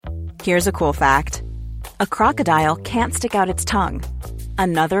Here's a cool fact. A crocodile can't stick out its tongue.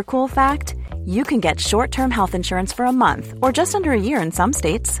 Another cool fact, you can get short-term health insurance for a month or just under a year in some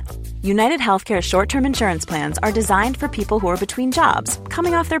states. United Healthcare short-term insurance plans are designed for people who are between jobs,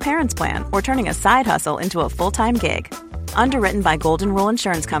 coming off their parents' plan, or turning a side hustle into a full-time gig. Underwritten by Golden Rule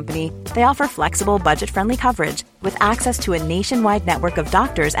Insurance Company, they offer flexible, budget-friendly coverage with access to a nationwide network of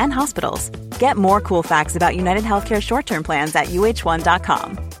doctors and hospitals. Get more cool facts about United Healthcare short-term plans at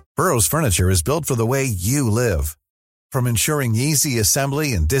uh1.com. Burrow's furniture is built for the way you live. From ensuring easy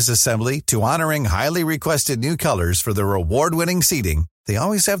assembly and disassembly to honoring highly requested new colors for their award-winning seating, they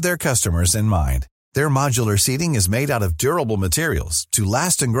always have their customers in mind. Their modular seating is made out of durable materials to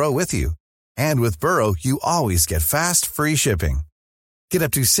last and grow with you. And with Burrow, you always get fast, free shipping. Get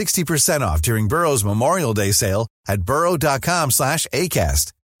up to 60% off during Burrow's Memorial Day sale at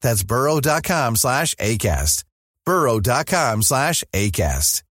burrow.com/ACAST. That's burrow.com/ACAST.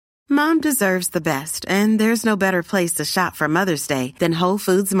 burrow.com/ACAST. Mom deserves the best, and there's no better place to shop for Mother's Day than Whole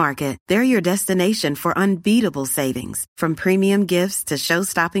Foods Market. They're your destination for unbeatable savings, from premium gifts to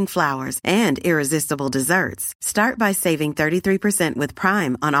show-stopping flowers and irresistible desserts. Start by saving 33% with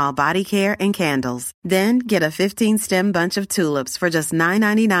Prime on all body care and candles. Then get a 15-stem bunch of tulips for just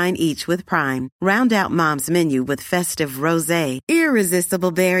 $9.99 each with Prime. Round out Mom's menu with festive rosé,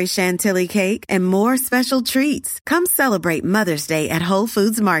 irresistible berry chantilly cake, and more special treats. Come celebrate Mother's Day at Whole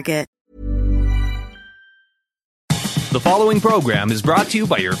Foods Market. The following program is brought to you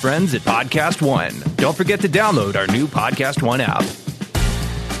by your friends at Podcast One. Don't forget to download our new Podcast One app.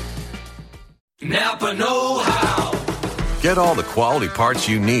 Napa Know-How. Get all the quality parts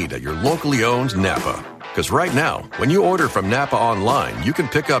you need at your locally owned Napa. Because right now, when you order from Napa online, you can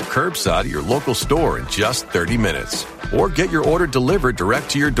pick up curbside at your local store in just 30 minutes. Or get your order delivered direct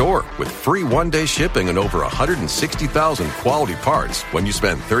to your door with free one-day shipping and over 160,000 quality parts when you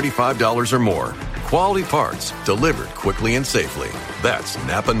spend $35 or more. Quality parts delivered quickly and safely. That's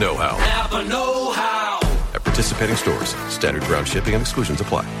Napa Know-How. Napa Know-How. At participating stores, standard ground shipping and exclusions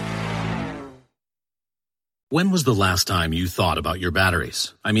apply. When was the last time you thought about your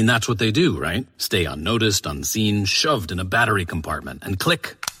batteries? I mean, that's what they do, right? Stay unnoticed, unseen, shoved in a battery compartment, and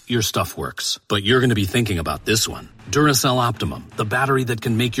click, your stuff works. But you're going to be thinking about this one. Duracell Optimum, the battery that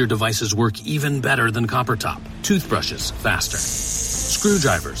can make your devices work even better than copper top. Toothbrushes, faster.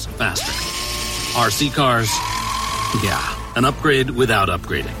 Screwdrivers, faster. RC cars, yeah, an upgrade without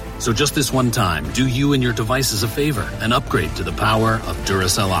upgrading. So just this one time, do you and your devices a favor and upgrade to the power of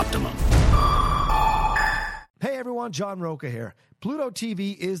Duracell Optimum. Hey everyone, John Roca here. Pluto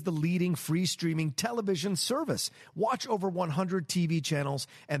TV is the leading free streaming television service. Watch over 100 TV channels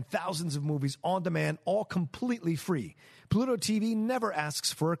and thousands of movies on demand, all completely free. Pluto TV never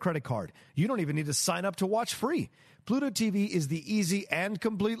asks for a credit card. You don't even need to sign up to watch free. Pluto TV is the easy and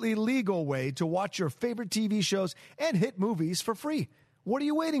completely legal way to watch your favorite TV shows and hit movies for free. What are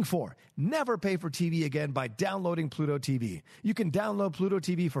you waiting for? Never pay for TV again by downloading Pluto TV. You can download Pluto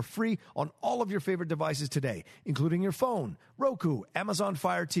TV for free on all of your favorite devices today, including your phone, Roku, Amazon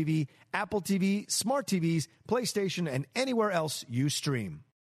Fire TV, Apple TV, smart TVs, PlayStation, and anywhere else you stream.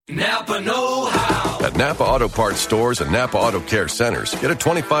 Napa Know-How. At Napa Auto Parts stores and Napa Auto Care centers, get a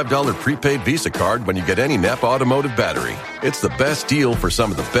 $25 prepaid Visa card when you get any Napa Automotive battery. It's the best deal for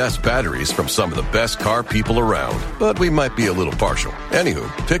some of the best batteries from some of the best car people around. But we might be a little partial. Anywho,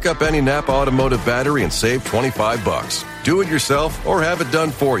 pick up any Napa Automotive battery and save $25. Do it yourself or have it done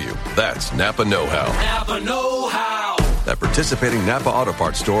for you. That's Napa Know-How. Napa Know-How. At participating Napa Auto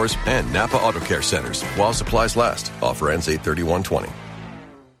Parts stores and Napa Auto Care centers while supplies last. Offer ends 8/31/20.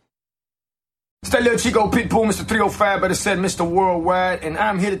 It's that little Chico Pitbull, Mr. 305, better said Mr. Worldwide, and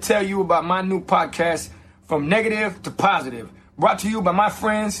I'm here to tell you about my new podcast, From Negative to Positive, brought to you by my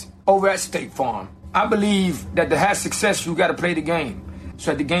friends over at State Farm. I believe that to have success, you got to play the game,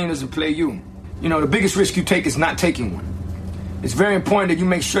 so that the game doesn't play you. You know, the biggest risk you take is not taking one. It's very important that you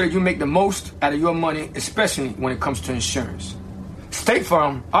make sure that you make the most out of your money, especially when it comes to insurance. State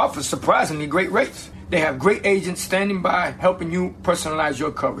Farm offers surprisingly great rates. They have great agents standing by helping you personalize your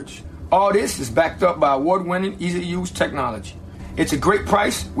coverage. All this is backed up by award-winning, easy-to-use technology. It's a great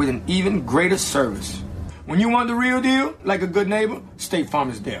price with an even greater service. When you want the real deal, like a good neighbor, State Farm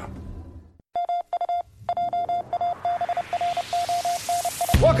is there.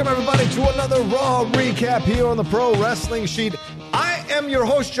 Welcome everybody to another Raw recap here on the Pro Wrestling Sheet. I am your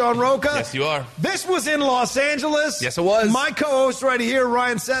host, John Roca. Yes, you are. This was in Los Angeles. Yes, it was. My co-host right here,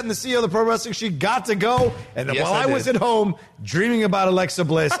 Ryan Satin, the CEO of the Pro Wrestling Sheet, got to go. And Yes, while I was at home dreaming about Alexa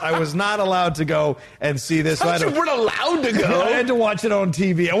Bliss, I was not allowed to go and see this. How you weren't allowed to go? I had to watch it on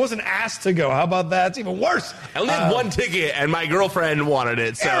TV. I wasn't asked to go. How about that? It's even worse. I only had one ticket, and my girlfriend wanted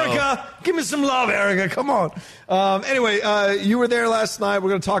it. So. Erica, give me some love, Erica. Come on. Anyway, you were there last night. We're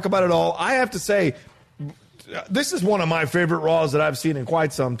going to talk about it all. I have to say, this is one of my favorite Raws that I've seen in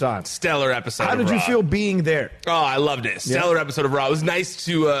quite some time. Stellar episode. How did you feel being there? Oh, I loved it. Stellar episode of Raw. It was nice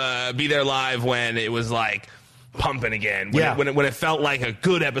to be there live when it was like pumping again. When it felt like a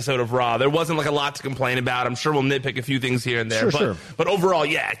good episode of Raw. There wasn't like a lot to complain about. I'm sure we'll nitpick a few things here and there. But overall,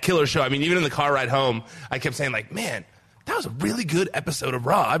 killer show. I mean, even in the car ride home, I kept saying like, man, that was a really good episode of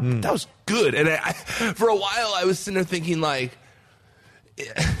Raw. That was good. And for a while, I was sitting there thinking like,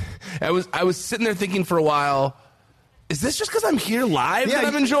 I was sitting there thinking for a while, is this just because I'm here live that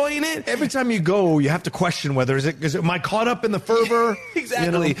I'm enjoying it? Every time you go, you have to question whether am I caught up in the fervor?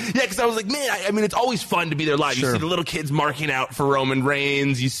 Exactly. You know? Yeah, because I was like, man, I mean, it's always fun to be there live. You see the little kids marking out for Roman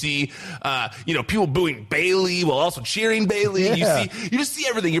Reigns. You see, people booing Bayley while also cheering Bayley. Yeah. You just see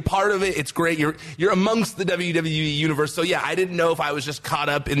everything. You're part of it. It's great. You're amongst the WWE universe. So yeah, I didn't know if I was just caught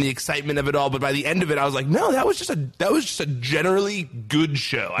up in the excitement of it all, but by the end of it, I was like, no, that was just a generally good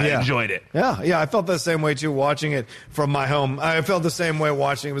show. I enjoyed it. Yeah, I felt the same way too watching it from my home. I felt the same way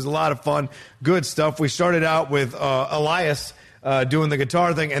watching. It was a lot of fun, good stuff. We started out with Elias doing the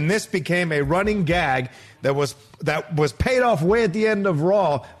guitar thing, and this became a running gag that was paid off way at the end of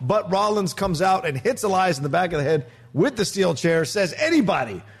Raw. But Rollins comes out and hits Elias in the back of the head with the steel chair, says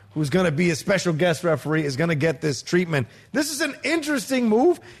anybody who's going to be a special guest referee is going to get this treatment. This is an interesting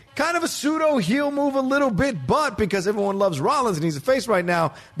move. Kind of a pseudo heel move a little bit, but because everyone loves Rollins and he's a face right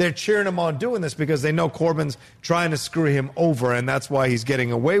now, they're cheering him on doing this because they know Corbin's trying to screw him over, and that's why he's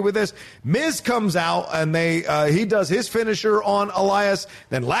getting away with this. Miz comes out, and he does his finisher on Elias.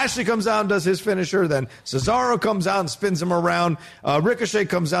 Then Lashley comes out and does his finisher. Then Cesaro comes out and spins him around. Ricochet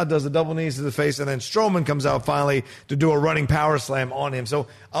comes out, does the double knees to the face, and then Strowman comes out finally to do a running power slam on him. So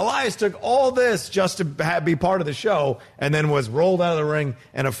Elias took all this just to be part of the show, and then was rolled out of the ring,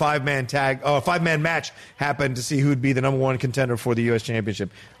 and a five-man match happened to see who'd be the number one contender for the U.S.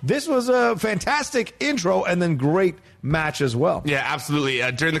 Championship. This was a fantastic intro and then great match as well. Yeah, absolutely.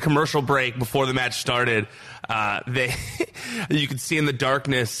 During the commercial break before the match started, you could see in the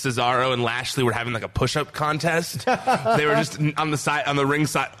darkness Cesaro and Lashley were having like a push-up contest. They were just on the ring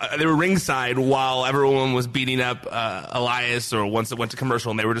side. They were ringside while everyone was beating up Elias, or once it went to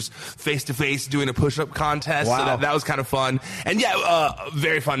commercial, and they were just face to face doing a push-up contest. Wow. So that was kind of fun. And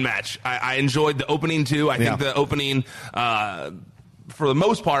very fun match. I enjoyed the opening too. I think the opening, for the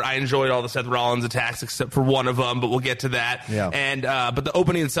most part, I enjoyed all the Seth Rollins attacks except for one of them, but we'll get to that. Yeah. And but the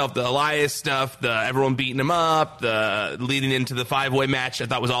opening itself, the Elias stuff, the everyone beating him up, the leading into the 5-way match, I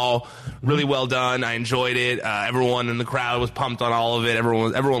thought was all really well done. I enjoyed it. Everyone in the crowd was pumped on all of it.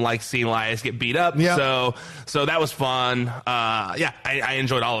 Everyone likes seeing Elias get beat up. Yeah. So that was fun. I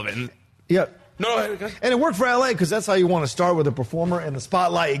enjoyed all of it. Yeah. No, and it worked for LA because that's how you want to start with a performer in the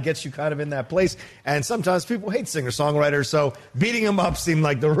spotlight. It gets you kind of in that place. And sometimes people hate singer-songwriters, so beating them up seemed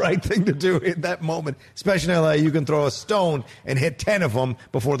like the right thing to do in that moment. Especially in LA, you can throw a stone and hit 10 of them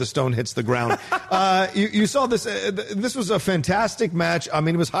before the stone hits the ground. You saw this. This was a fantastic match. I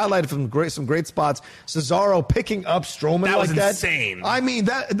mean, it was highlighted from some great spots. Cesaro picking up Strowman that like was that. Insane. I mean,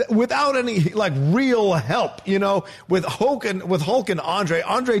 that without any like real help, with Hulk and Andre.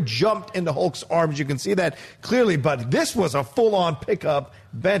 Andre jumped into Hulk's arms. You can see that clearly, but this was a full-on pickup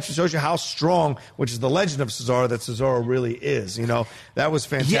bench. It shows you how strong, which is the legend of Cesaro, that Cesaro really is. That was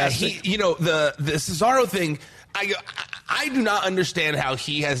fantastic. Yeah, the Cesaro thing, I do not understand how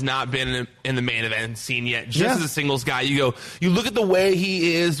he has not been in the main event scene yet. Just as a singles guy, you look at the way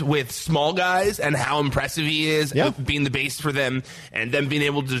he is with small guys and how impressive he is being the base for them, and them being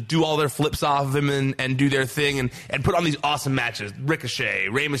able to do all their flips off of him and do their thing and put on these awesome matches. Ricochet,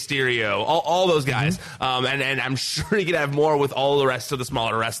 Rey Mysterio, all those guys. And I'm sure he could have more with all the rest of the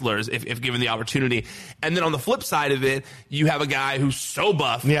smaller wrestlers if given the opportunity. And then on the flip side of it, you have a guy who's so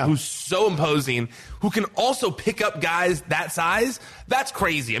buff, who's so imposing, who can also pick up guys that size. That's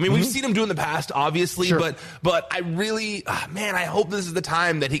crazy. I mean, we've seen him do in the past, obviously, but I really, I hope this is the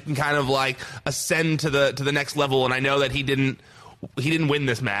time that he can kind of like ascend to the next level. And I know that he didn't he didn't win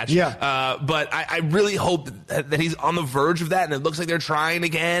this match. Yeah. But I really hope that he's on the verge of that, and it looks like they're trying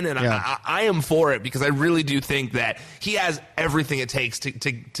again. And I am for it because I really do think that he has everything it takes to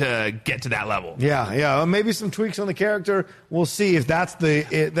get to that level. Yeah. Maybe some tweaks on the character. We'll see if that's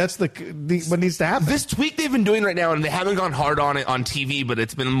what needs to happen. This tweak they've been doing right now, and they haven't gone hard on it on TV, but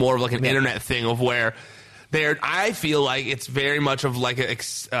it's been more of like an internet thing of where I feel like it's very much of like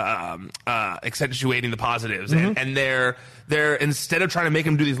accentuating the positives, and they're instead of trying to make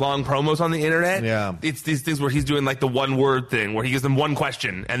him do these long promos on the internet, it's these things where he's doing like the one word thing where he gives them one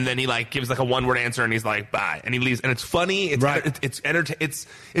question and then he like gives like a one word answer and he's like bye and he leaves, and it's funny,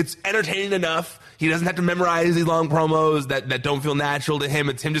 it's entertaining enough. He doesn't have to memorize these long promos that don't feel natural to him.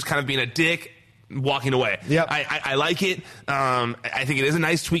 It's him just kind of being a dick, walking away. Yep. I like it. I think it is a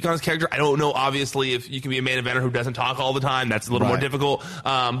nice tweak on his character. I don't know, obviously, if you can be a main eventer who doesn't talk all the time. That's a little more difficult.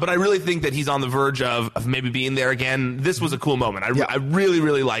 But I really think that he's on the verge of maybe being there again. This was a cool moment. I really,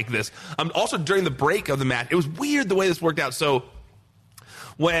 really like this. Also, during the break of the match, it was weird the way this worked out. So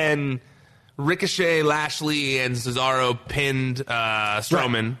when Ricochet, Lashley, and Cesaro pinned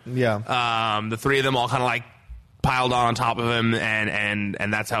Strowman, the three of them all kind of like piled on top of him, and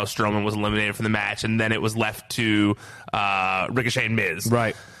that's how Strowman was eliminated from the match, and then it was left to Ricochet and Miz.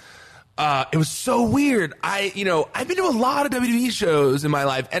 Right. It was so weird. I've been to a lot of WWE shows in my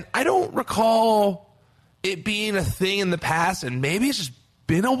life, and I don't recall it being a thing in the past, and maybe it's just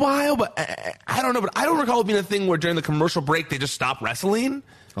been a while, but I don't know, but I don't recall it being a thing where during the commercial break they just stopped wrestling.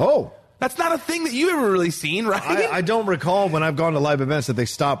 Oh. That's not a thing that you've ever really seen, right? I don't recall when I've gone to live events that they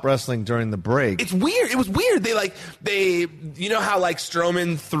stop wrestling during the break. It's weird. It was weird. They you know how like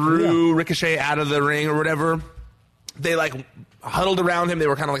Strowman threw Ricochet out of the ring or whatever? They like huddled around him. They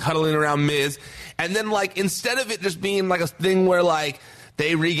were kind of like huddling around Miz. And then like instead of it just being like a thing where like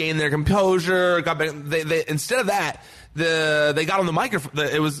they regained their composure, got back, they instead of that, they got on the microphone.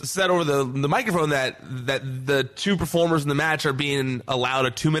 It was said over the microphone that the two performers in the match are being allowed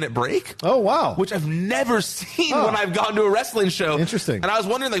a 2-minute break. Oh wow! Which I've never seen when I've gone to a wrestling show. Interesting. And I was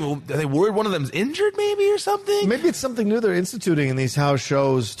wondering, like, are they worried one of them's injured, maybe, or something? Maybe it's something new they're instituting in these house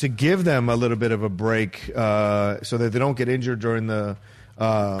shows to give them a little bit of a break, so that they don't get injured during the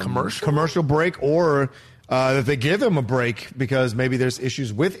commercial break, or that they give them a break because maybe there's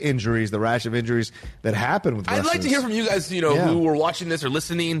issues with injuries, the rash of injuries that happen with wrestlers. I'd like to hear from you guys, who were watching this or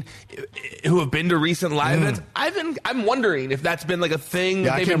listening, who have been to recent live events. I'm wondering if that's been like a thing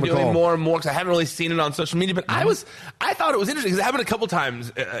that they've been doing more and more, because I haven't really seen it on social media. But I thought it was interesting because it happened a couple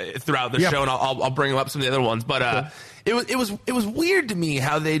times throughout the show, and I'll bring up some of the other ones. But it was weird to me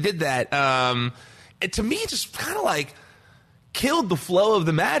how they did that. To me, it just kind of like killed the flow of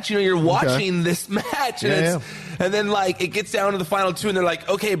the match. You're watching this match, and and then like it gets down to the final two, and they're like,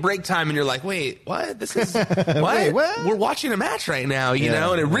 okay, break time, and you're like, wait, what? This is what? We're watching a match right now, you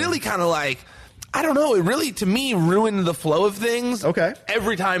know? And it really kind of like, I don't know, it really to me ruined the flow of things.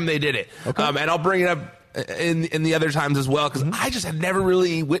 Every time they did it. And I'll bring it up in the other times as well, because I just had never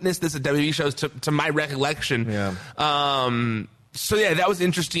really witnessed this at WWE shows to my recollection. So yeah, that was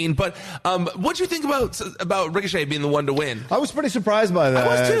interesting. But what do you think about Ricochet being the one to win? I was pretty surprised by that.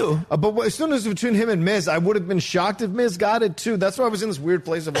 I was too. But as soon as it was between him and Miz, I would have been shocked if Miz got it too. That's why I was in this weird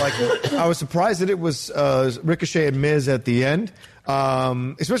place of like, I was surprised that it was Ricochet and Miz at the end,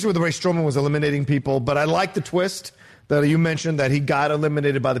 especially with the way Strowman was eliminating people. But I like the twist that you mentioned, that he got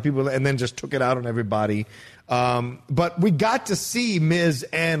eliminated by the people and then just took it out on everybody. But we got to see Miz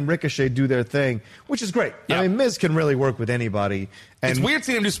and Ricochet do their thing, which is great. I mean, Miz can really work with anybody. And it's weird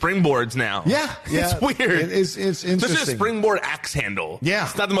seeing him do springboards now. It's weird. It's interesting. Especially a springboard axe handle.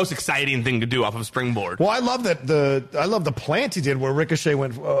 It's not the most exciting thing to do off of a springboard. Well, I love the plant he did where Ricochet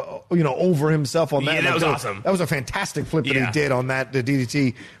went, over himself on that. Yeah, that was awesome. That was a fantastic flip that he did on that. The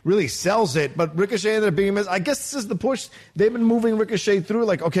DDT really sells it. But Ricochet ended up being Miz. I guess this is the push. They've been moving Ricochet through,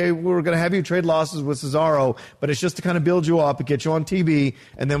 like, okay, we're going to have you trade losses with Cesaro, but it's just to kind of build you up and get you on TV,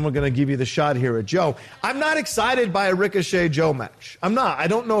 and then we're going to give you the shot here at Joe. I'm not excited by a Ricochet-Joe match. I'm not. I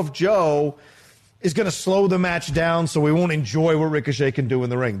don't know if Joe is going to slow the match down so we won't enjoy what Ricochet can do in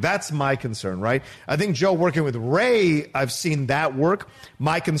the ring. That's my concern, right? I think Joe working with Ray, I've seen that work.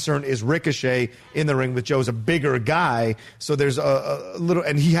 My concern is Ricochet in the ring with Joe's a bigger guy, so there's a little,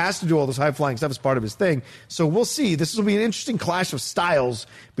 and he has to do all this high-flying stuff as part of his thing. So we'll see. This will be an interesting clash of styles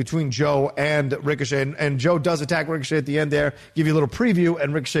between Joe and Ricochet, and Joe does attack Ricochet at the end there, give you a little preview,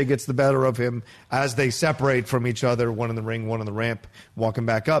 and Ricochet gets the better of him as they separate from each other, one in the ring, one on the ramp, walking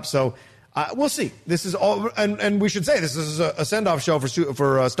back up. So We'll see. This is all, and we should say this is a send-off show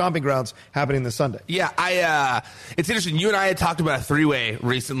for Stomping Grounds happening this Sunday. Yeah, it's interesting. You and I had talked about a three-way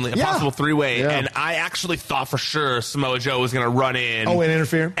recently, a possible three-way, and I actually thought for sure Samoa Joe was going to run in. Oh, and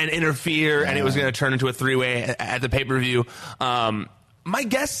interfere? And it was going to turn into a three-way at the pay-per-view. My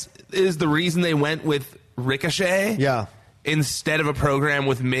guess is the reason they went with Ricochet. Yeah. Instead of a program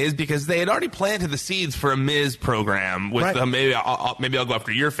with Miz, because they had already planted the seeds for a Miz program with the maybe I'll go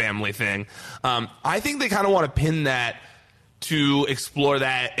after your family thing. I think they kind of want to pin that to explore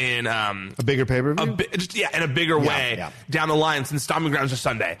that in a bigger pay-per-view? In a bigger way down the line, since Stomping Grounds are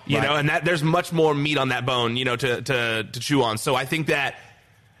Sunday, you know, and that there's much more meat on that bone, you know, to chew on. So I think that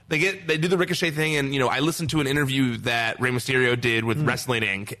they do the Ricochet thing, and, you know, I listened to an interview that Rey Mysterio did with Wrestling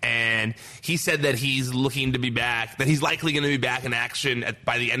Inc., and he said that he's looking to be back, that he's likely going to be back in action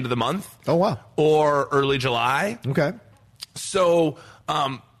by the end of the month. Oh, wow. Or early July. Okay. So,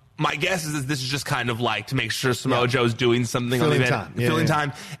 my guess is that this is just kind of like to make sure Samoa Joe's doing something filling on the event, filling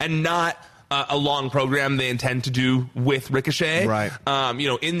time, and not a long program they intend to do with Ricochet. Right. You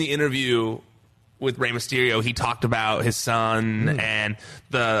know, in the interview with Rey Mysterio, he talked about his son and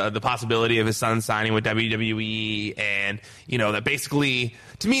the possibility of his son signing with WWE, and, you know, that basically,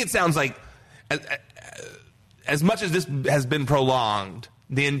 to me, it sounds like as much as this has been prolonged,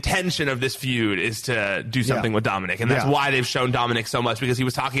 the intention of this feud is to do something with Dominic, and that's why they've shown Dominic so much, because he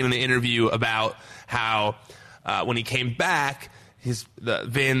was talking in the interview about how when he came back,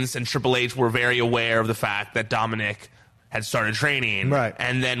 Vince and Triple H were very aware of the fact that Dominic had started training, right?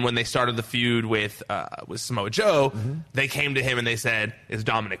 And then when they started the feud with Samoa Joe, they came to him and they said, "Is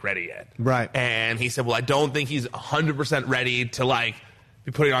Dominic ready yet?" Right. And he said, "Well, I don't think he's 100% ready to like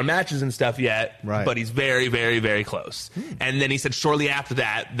be putting on matches and stuff yet, right, but he's very, very, very close." And then he said shortly after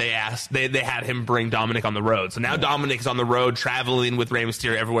that, they had him bring Dominic on the road. So now Dominic's on the road, traveling with Rey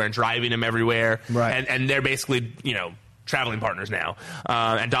Mysterio everywhere and driving him everywhere, right? And they're basically, you know, traveling partners now,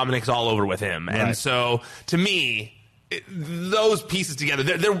 and Dominic's all over with him. Right. And so, to me, those pieces together,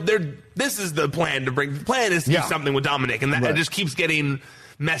 this is the plan to bring. The plan is to do something with Dominic, and that it just keeps getting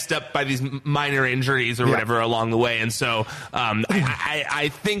messed up by these minor injuries or whatever along the way. And so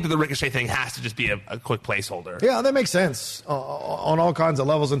I think that the Ricochet thing has to just be a quick placeholder. Yeah, that makes sense on all kinds of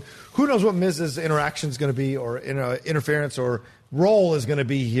levels. And who knows what Miz's interaction is going to be, or interference or role is going to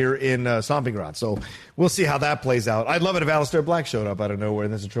be here in Stomping Grounds. So we'll see how that plays out. I'd love it if Aleister Black showed up out of nowhere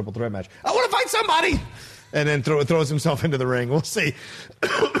and there's a triple threat match. I want to fight somebody! And then throws himself into the ring. We'll see.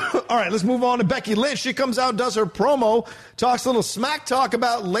 All right, let's move on to Becky Lynch. She comes out, does her promo, talks a little smack talk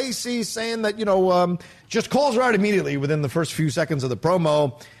about Lacey, saying that, just calls her out immediately within the first few seconds of the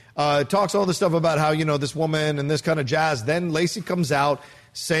promo. Talks all this stuff about how, this woman and this kind of jazz. Then Lacey comes out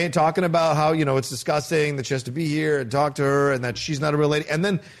talking about how, it's disgusting that she has to be here and talk to her and that she's not a real lady. And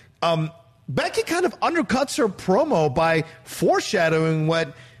then Becky kind of undercuts her promo by foreshadowing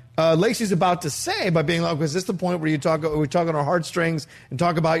what Lacey's about to say by being like, is this the point where we talk on our heartstrings and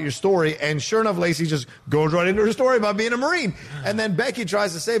talk about your story? And sure enough, Lacey just goes right into her story about being a Marine. And then Becky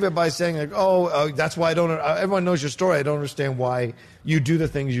tries to save it by saying, like, that's why everyone knows your story. I don't understand why you do the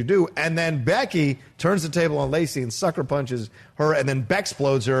things you do. And then Becky turns the table on Lacey and sucker punches her, and then Beck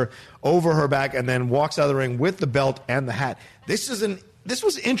explodes her over her back and then walks out of the ring with the belt and the hat. This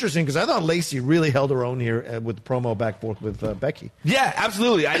was interesting because I thought Lacey really held her own here with the promo back and forth with Becky. Yeah,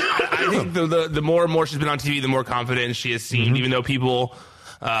 absolutely. I think the more and more she's been on TV, the more confident she has seemed, even though people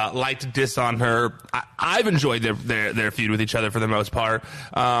like to diss on her. I've enjoyed their feud with each other for the most part.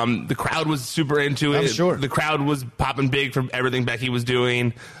 The crowd was super into it. I'm sure. The crowd was popping big from everything Becky was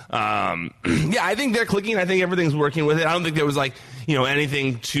doing. I think they're clicking. I think everything's working with it. I don't think there was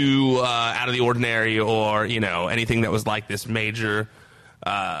anything too out of the ordinary or anything that was like this major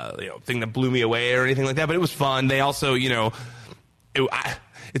thing that blew me away or anything like that. But it was fun. They also, it's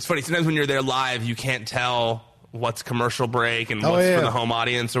funny. Sometimes when you're there live, you can't tell what's commercial break and what's for the home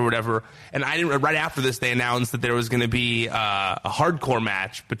audience or whatever. And right after this, they announced that there was going to be a hardcore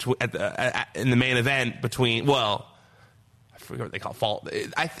match in the main event between, I forget what they call fault. They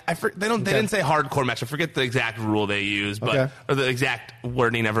didn't say hardcore match. I forget the exact rule they use, but or the exact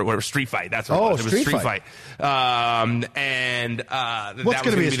wording of it. Street fight. That's what it was. It was street fight. And that was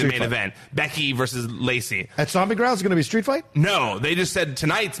going to be the main event. Becky versus Lacey at Stomping Grounds is going to be street fight. No, they just said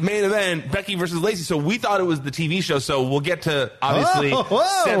tonight's main event: Becky versus Lacey. So we thought it was the TV show. So we'll get to obviously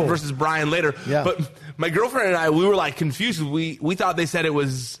Seth versus Brian later. Yeah. But my girlfriend and I, we were like confused. We thought they said it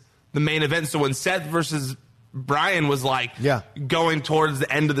was the main event. So when Seth versus Brian was like going towards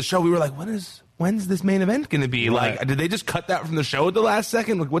the end of the show, we were like, what is when's this main event going to be? Right. Like, did they just cut that from the show at the last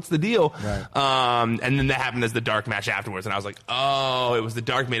second? Like, what's the deal? Right. And then that happened as the dark match afterwards, and I was like, oh, it was the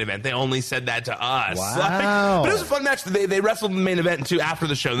dark main event. They only said that to us. Wow. But it was a fun match. They wrestled in the main event too after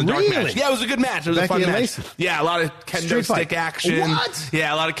the show, the dark Really? match. Yeah, it was a good match. It was Becky a fun and match. Lacey. Yeah, a lot of kendo Street fight. stick action. What?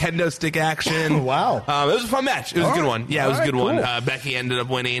 Yeah, a lot of kendo stick action. Wow. It was a fun match. It was a good one. Yeah, it was a good All one. right, Becky ended up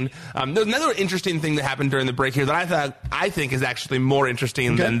winning. There's another interesting thing that happened during the break here that I think is actually more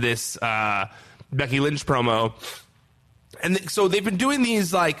interesting than this Becky Lynch promo. And so they've been doing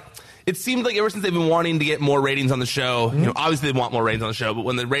these, like, it seemed like ever since they've been wanting to get more ratings on the show, you know, obviously they want more ratings on the show, but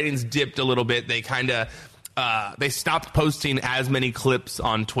when the ratings dipped a little bit, they kind of they stopped posting as many clips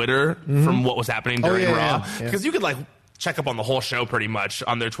on Twitter from what was happening during Raw. Because you could, like, check up on the whole show pretty much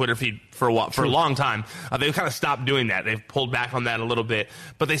on their Twitter feed for a long time. They've kind of stopped doing that. They've pulled back on that a little bit,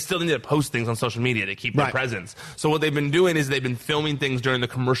 but they still need to post things on social media to keep their presence. So what they've been doing is they've been filming things during the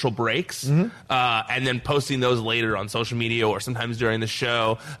commercial breaks and then posting those later on social media or sometimes during the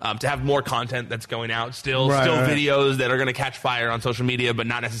show to have more content that's going out still videos that are going to catch fire on social media, but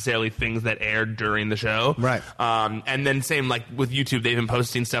not necessarily things that aired during the show. Right. And then same like with YouTube, they've been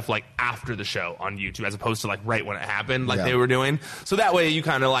posting stuff like after the show on YouTube as opposed to like right when it happened. Like they were doing. So that way you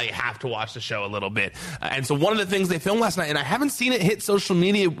kind of like have to watch the show a little bit. And so one of the things they filmed last night, and I haven't seen it hit social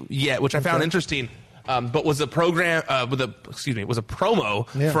media yet, which I found interesting, but was a program, was a promo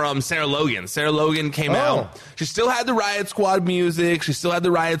from Sarah Logan. Sarah Logan came out. She still had the Riot Squad music. She still had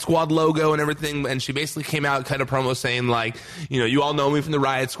the Riot Squad logo and everything. And she basically came out, kind of promo saying like, you know, you all know me from the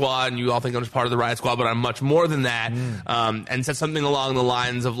Riot Squad and you all think I'm just part of the Riot Squad, but I'm much more than that. And said something along the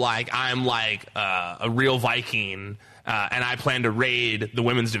lines of like, I'm like a real Viking. And I plan to raid the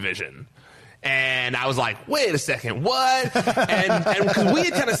women's division. And I was like, wait a second, what? and because we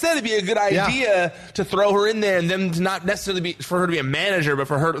had kind of said it'd be a good idea to throw her in there and them to not necessarily be, for her to be a manager, but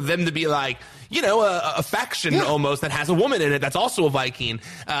for them to be like, you know, a faction almost that has a woman in it that's also a Viking.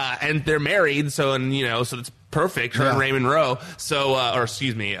 And they're married, so it's perfect, her and Raymond Rowe. So, or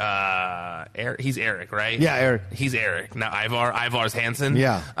excuse me, he's Eric, right? Yeah, Eric. He's Eric. Now Ivar's Hansen.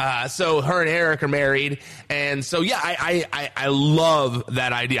 Yeah. So her and Eric are married. And so, yeah, I love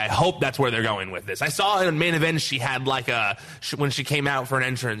that idea. I hope that's where they're going with this. I saw in main event she had like when she came out for an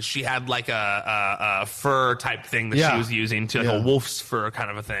entrance, she had like a fur type thing that she was using to like a wolf's fur kind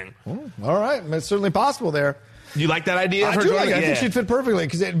of a thing. All right. It's certainly possible there. You like that idea? I do like it. I think she'd fit perfectly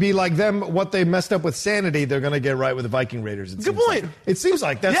because it'd be like them, what they messed up with Sanity, they're going to get right with the Viking Raiders. Good point. It seems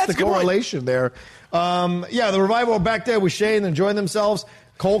like that's the correlation there. The Revival are back there with Shane enjoying themselves.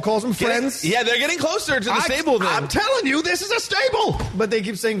 Cole calls them friends. Yeah, they're getting closer to the stable then. I'm telling you, this is a stable. But they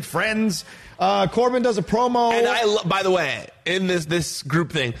keep saying friends. Corbin does a promo. And by the way, in this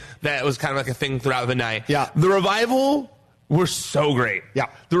group thing, that was kind of like a thing throughout the night. Yeah. The Revival were so great. Yeah.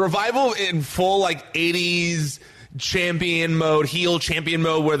 The Revival in full like 80s champion mode, heel champion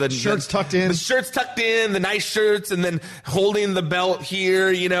mode, where the shirts tucked in, the nice shirts, and then holding the belt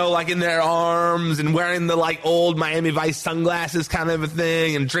here, you know, like in their arms, and wearing the like old Miami Vice sunglasses kind of a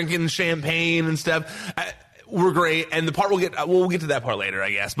thing, and drinking champagne and stuff. Were great, and the part we'll get to that part later,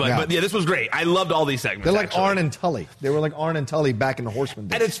 I guess. But this was great. I loved all these segments. They're like Arn and Tully. They were like Arn and Tully back in the Horseman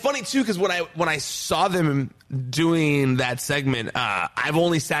days. And it's funny too because when I saw them doing that segment, I've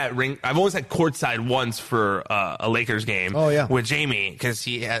only sat courtside once for a Lakers game. With Jamie because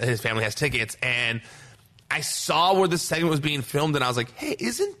his family has tickets, and I saw where this segment was being filmed, and I was like, hey,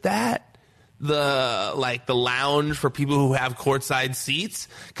 isn't that the lounge for people who have courtside seats?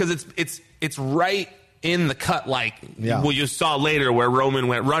 Because it's right in the cut, you saw later where Roman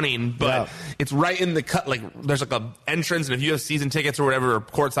went running, but it's right in the cut. Like there's like a entrance, and if you have season tickets or whatever, or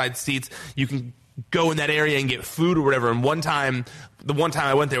courtside seats, you can go in that area and get food or whatever. And the one time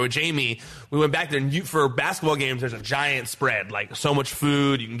I went there with Jamie, we went back there, and for basketball games, there's a giant spread, like so much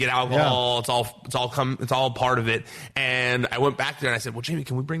food, you can get alcohol, it's all part of it. And I went back there and I said, well, Jamie,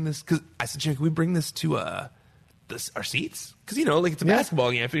 can we bring this? Because I said, Jamie, can we bring this to our seats? Because it's a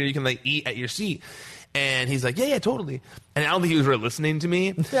basketball game. I figure you can eat at your seat. And he's like, yeah, totally. And I don't think he was really listening to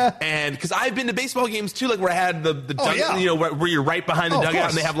me. Yeah. And because I've been to baseball games too, like where I had the dugout, where you're right behind the dugout,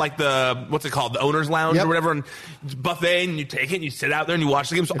 and they have like what's it called, the owner's lounge or whatever, and buffet, and you take it and you sit out there and you watch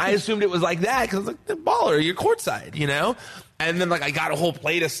the game. So I assumed it was like that because I was like, the baller, you're courtside, you know. And then I got a whole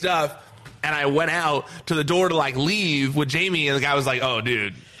plate of stuff, and I went out to the door to leave with Jamie, and the guy was like, oh,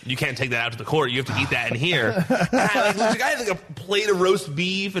 dude, you can't take that out to the court. You have to eat that in here. And I had a plate of roast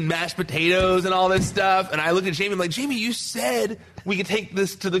beef and mashed potatoes and all this stuff. And I looked at Jamie, I'm like, Jamie, you said we could take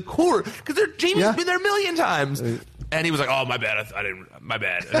this to the court because Jamie's been there a million times. And he was like, oh, my bad. My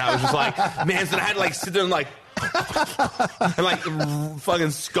bad. And I was just like, man, so I had to sit there and and like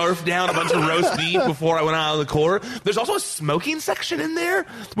fucking scarfed down a bunch of roast beef before I went out on the court. There's also a smoking section in there,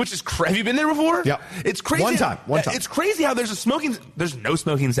 which is have you been there before? Yeah, it's crazy. One time. It's crazy how there's no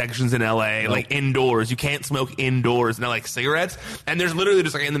smoking sections in LA, like indoors. You can't smoke indoors, no like cigarettes, and there's literally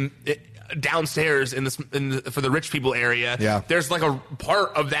just like downstairs for the rich people area. Yeah. There's like a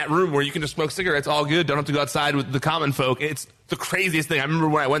part of that room where you can just smoke cigarettes all good. Don't have to go outside with the common folk. It's the craziest thing. I remember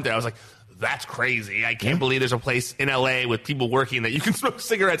when I went there, I was like, that's crazy. I can't believe there's a place in LA with people working that you can smoke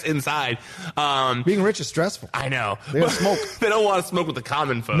cigarettes inside. Being rich is stressful. I know. They gotta smoke. They don't want to smoke with the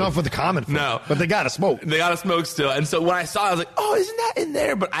common folk. No, for the common folk. No. But they gotta smoke. They gotta smoke still. And so when I saw it, I was like, oh, isn't that in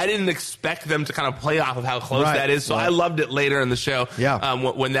there? But I didn't expect them to kind of play off of how close that is. So I loved it later in the show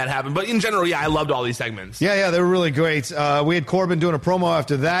when that happened. But in general, I loved all these segments. Yeah, they were really great. We had Corbin doing a promo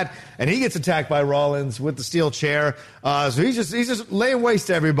after that, and he gets attacked by Rollins with the steel chair. So he's just laying waste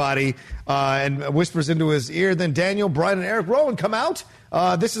to everybody and whispers into his ear. Then Daniel Bryan and Eric Rowan come out.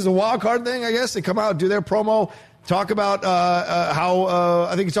 This is a wild card thing, I guess. They come out, do their promo, talk about how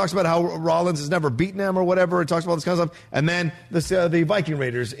I think he talks about how Rollins has never beaten him or whatever. He talks about this kind of stuff. And then the Viking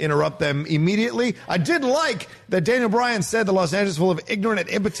Raiders interrupt them immediately. I did like that Daniel Bryan said the Los Angeles full of ignorant and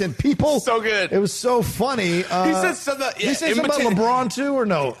impotent people. So good. It was so funny. He said something, he said something about LeBron too, or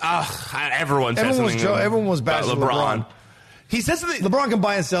no? Everyone said something. Everyone was bashing LeBron. He said something. LeBron can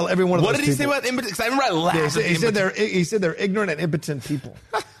buy and sell every one of those people. What did he say about impotent? Because I remember I laughed. He said they're ignorant and impotent people.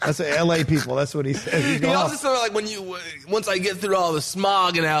 That's LA people. That's what he said. He also said like once I get through all the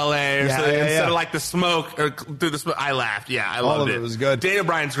smog in LA or something, instead of like the smoke or through the smoke. I laughed. Yeah, I loved it. It was good. Daniel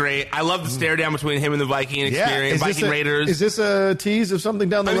Bryan's great. I love the stare down between him and the Viking experience. Viking Raiders. Is this a tease of something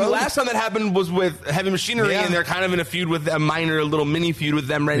down the road? The last time that happened was with Heavy Machinery, and they're kind of in a feud with a little mini feud with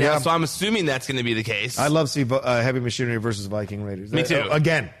them right now. So I'm assuming that's going to be the case. I'd love to see Heavy Machinery versus Viking Raiders. Me too.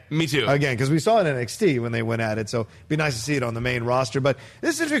 Again. Me too. Again, because we saw it in NXT when they went at it, so it'd be nice to see it on the main roster. But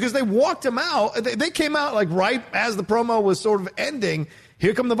this is interesting because they walked him out. They came out like right as the promo was sort of ending.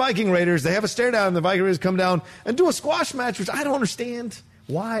 Here come the Viking Raiders. They have a stare down, and the Viking Raiders come down and do a squash match, which I don't understand.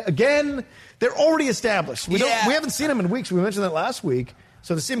 Why? Again, they're already established. We haven't seen them in weeks. We mentioned that last week.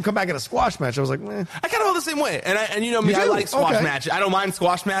 So to see him come back in a squash match, I was like, meh. I kind of feel the same way. And you know me, I like squash matches. I don't mind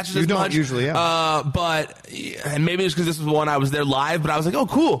squash matches as much. You don't usually, and maybe it's because this was the one I was there live, but I was like, oh,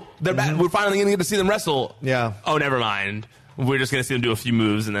 cool. They're back. We're finally going to get to see them wrestle. Yeah. Oh, never mind. We're just going to see them do a few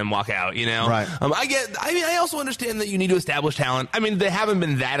moves and then walk out, you know? Right. I also understand that you need to establish talent. I mean, they haven't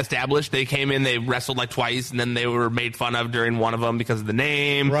been that established. They came in, they wrestled like twice, and then they were made fun of during one of them because of the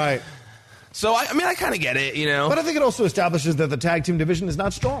name. Right. So, I kind of get it, you know. But I think it also establishes that the tag team division is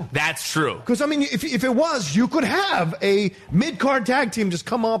not strong. That's true. Because, I mean, if it was, you could have a mid-card tag team just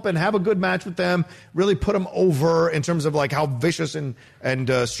come up and have a good match with them, really put them over in terms of, like, how vicious and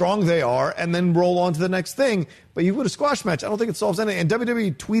strong they are, and then roll on to the next thing. But you would a squash match. I don't think it solves anything. And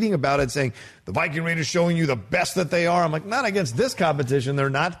WWE tweeting about it saying, the Viking Raiders showing you the best that they are. I'm like, not against this competition. They're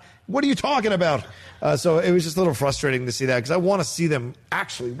not. What are you talking about? So it was just a little frustrating to see that because I want to see them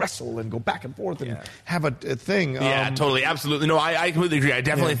actually wrestle and go back and forth and have a thing. Yeah, totally. Absolutely. No, I completely agree. I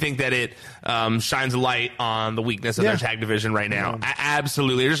definitely think that it shines a light on the weakness of their tag division right now.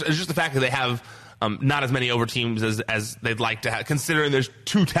 Absolutely. It's just the fact that they have not as over teams as they'd like to have, considering there's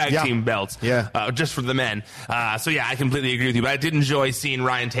 2 tag team belts just for the men. So, I completely agree with you. But I did enjoy seeing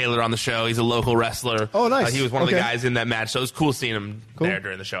Ryan Taylor on the show. He's a local wrestler. Oh, nice. He was one of the guys in that match. So it was cool seeing him there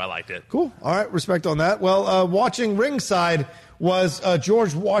during the show. I liked it. Cool. All right. Respect on that. Well, watching ringside was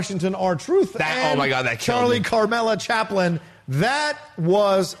George Washington R-Truth. Oh, my God. That Charlie Carmella Chaplin. That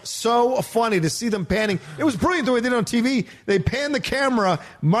was so funny to see them panning. It was brilliant the way they did it on TV. They panned the camera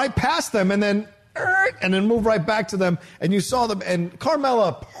right past them and then move right back to them, and you saw them, and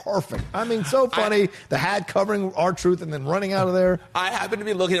Carmella, perfect. I mean, so funny. The hat covering R-Truth and then running out of there. I happened to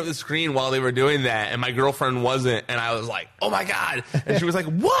be looking at the screen while they were doing that, and my girlfriend wasn't, and I was like, oh my God. And she was like,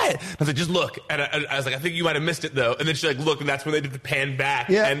 what? I was like, just look. And I was like, I think you might have missed it, though. And then she looked, and that's when they did the pan back.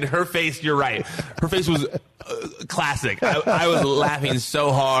 Yeah. And her face, you're right. Her face was classic. I was laughing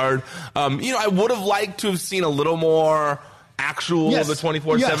so hard. I would have liked to have seen a little more actual the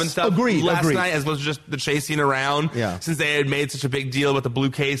 24/7 stuff last night as opposed to just the chasing around since they had made such a big deal about the blue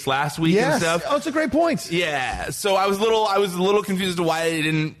case last week and stuff. Oh, it's a great point. Yeah. So I was a little confused as to why they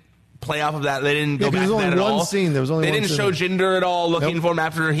didn't play off of that. They didn't go back to that at all. There was only they one didn't scene. show Jinder at all looking for him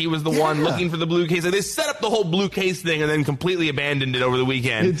after he was the one looking for the blue case. Like, they set up the whole blue case thing and then completely abandoned it over the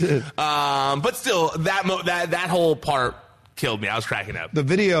weekend. It did. But still, that whole part killed me. I was cracking up. The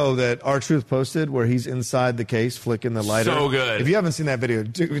video that R-Truth posted where he's inside the case flicking the lighter. So good. If you haven't seen that video,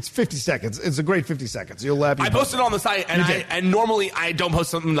 it's 50 seconds. It's a great 50 seconds. You'll laugh. I posted it on the site, and normally I don't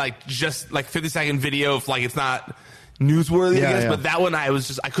post something like just like 50-second video if like it's not newsworthy, I guess. But that one I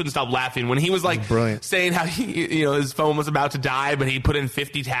couldn't stop laughing when he was like saying how his phone was about to die, but he put in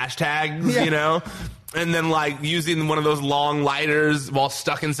 50 hashtags, and then like using one of those long lighters while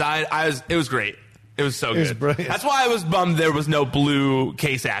stuck inside. It was great. It was so good. That's why I was bummed there was no blue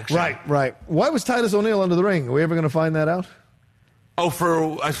case action. Right. Why was Titus O'Neil under the ring? Are we ever going to find that out?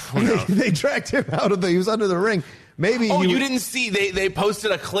 They dragged him out he was under the ring. Maybe. You didn't see? They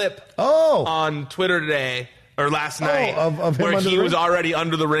posted a clip. On Twitter today. Or last night, of him where he was already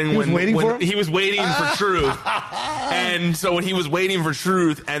under the ring when he was waiting for Truth, and so when he was waiting for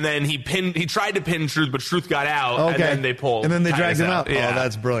Truth, and then he tried to pin Truth, but Truth got out, and then they pulled, and then they dragged him out. Yeah. Oh,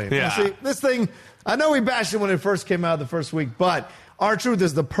 that's brilliant. Yeah. See, this thing, I know we bashed it when it first came out the first week, but R-Truth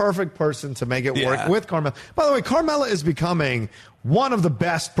is the perfect person to make it work with Carmella. By the way, Carmella is becoming one of the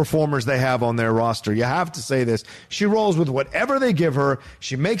best performers they have on their roster. You have to say this. She rolls with whatever they give her.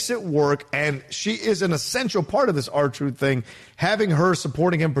 She makes it work, and she is an essential part of this R-Truth thing. Having her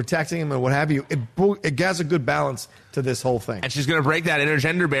supporting him, protecting him, and what have you, it has a good balance to this whole thing. And she's going to break that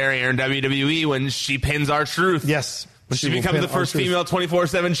intergender barrier in WWE when she pins R-Truth. Yes. She becomes the first female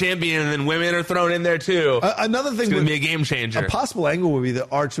 24/7 champion, and then women are thrown in there too. Another thing, it's going to be a game changer. A possible angle would be that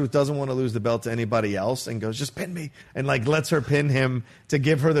R-Truth doesn't want to lose the belt to anybody else and goes, just pin me, and like lets her pin him to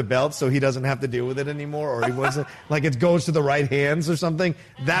give her the belt so he doesn't have to deal with it anymore, or he wasn't like it goes to the right hands or something.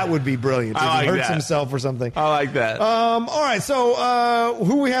 That would be brilliant. If he hurts himself or something. I like that. All right, so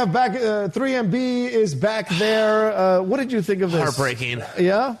who we have back? 3MB is back there. What did you think of this? Heartbreaking.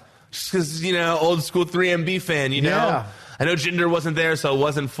 Yeah. Because, old school 3MB fan, Yeah. I know Jinder wasn't there, so it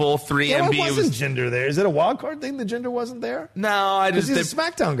wasn't full 3MB. Yeah, why wasn't Jinder there? Is it a wild card thing that Jinder wasn't there? No, he's a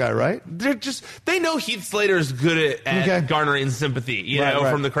SmackDown guy, right? They know Heath Slater is good at garnering sympathy,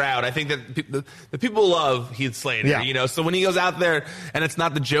 from the crowd. I think that the people love Heath Slater, so when he goes out there and it's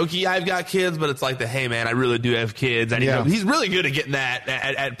not the jokey I've got kids, but it's like the, hey man, I really do have kids. And he's really good at getting that,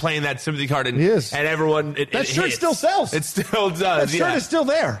 at playing that sympathy card. And, he is. And everyone, that shirt still sells. It still does. That shirt is still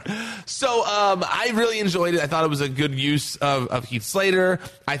there. So I really enjoyed it. I thought it was a good use of Heath Slater.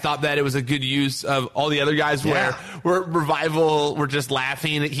 I thought that it was a good use of all the other guys where Revival were just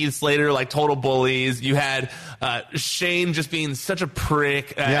laughing at Heath Slater like total bullies. You had Shane just being such a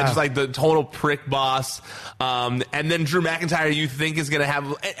prick, just like the total prick boss. And then Drew McIntyre, you think is going to have,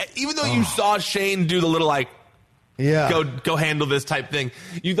 even though you saw Shane do the little like, go handle this type thing.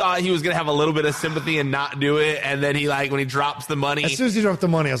 You thought he was going to have a little bit of sympathy and not do it, and then when he drops the money. As soon as he dropped the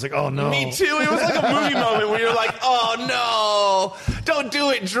money, I was like, oh no. Me too. It was like a movie moment where you're like, oh no, don't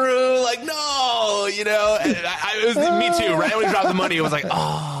do it, Drew. Like, no, And it was me too. Right when he dropped the money, it was like,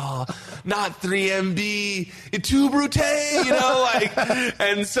 oh, not 3MB, it's too brute,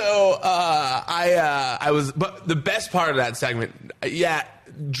 and so I was, but the best part of that segment,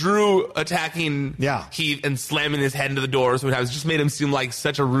 Drew attacking Heath and slamming his head into the doors, which just made him seem like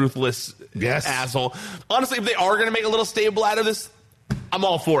such a ruthless asshole. Honestly, if they are going to make a little stable out of this, I'm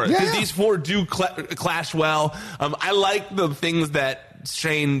all for it. Because these four do clash well. I like the things that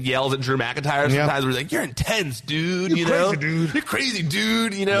Shane yells at Drew McIntyre sometimes. We're like, you're intense, dude. You're crazy, dude. You're crazy,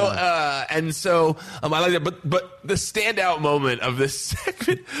 dude. And so I like that. But the standout moment of this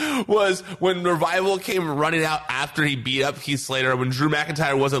segment was when Revival came running out after he beat up Heath Slater. When Drew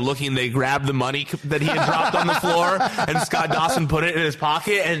McIntyre wasn't looking, they grabbed the money that he had dropped on the floor, and Scott Dawson put it in his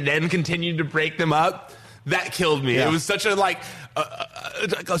pocket and then continued to break them up. That killed me. It was such a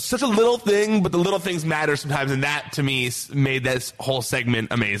such a little thing, but the little things matter sometimes, and that to me made this whole segment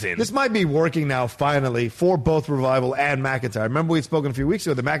amazing. This might be working now finally for both Revival and McIntyre. Remember we'd spoken a few weeks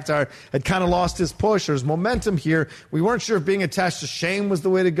ago that McIntyre had kind of lost his push. There's momentum here. We weren't sure if being attached to Shane was the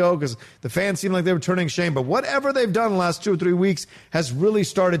way to go because the fans seemed like they were turning Shane, but whatever they've done in the last 2 or 3 weeks has really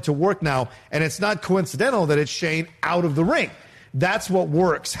started to work now, and it's not coincidental that it's Shane out of the ring. That's what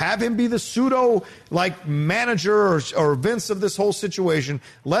works. Have him be the pseudo manager or Vince of this whole situation.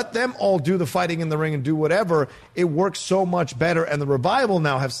 Let them all do the fighting in the ring and do whatever. It works so much better. And the Revival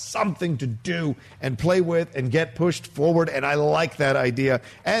now have something to do and play with and get pushed forward. And I like that idea.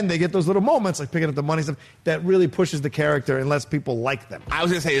 And they get those little moments like picking up the money stuff that really pushes the character and lets people like them. I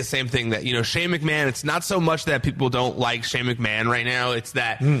was going to say the same thing that, Shane McMahon, it's not so much that people don't like Shane McMahon right now. It's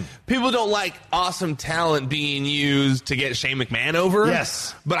that people don't like awesome talent being used to get Shane McMahon over.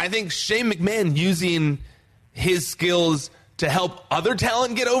 Yes. But I think Shane McMahon using his skills to help other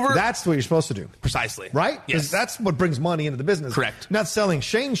talent get over. That's what you're supposed to do. Precisely. Right? Yes. That's what brings money into the business. Correct. Not selling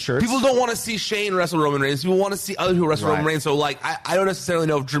Shane shirts. People don't want to see Shane wrestle Roman Reigns. People want to see other people wrestle Roman Reigns. So, like, I don't necessarily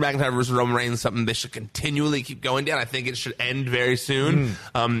know if Drew McIntyre versus Roman Reigns is something they should continually keep going down. I think it should end very soon.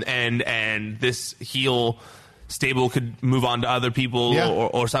 And this heel stable could move on to other people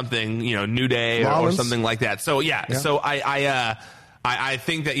or something, New Day or something like that. So, So I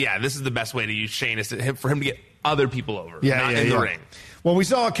think that, this is the best way to use Shane is for him to get other people over, not in the ring. Well, we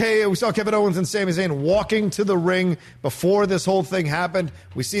saw Kevin Owens and Sami Zayn walking to the ring before this whole thing happened.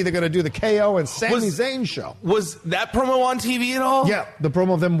 We see they're going to do the KO and Sami Zayn show. Was that promo on TV at all? Yeah, the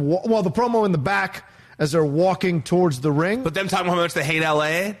promo of them. The promo in the back as they're walking towards the ring. But them talking about how much they hate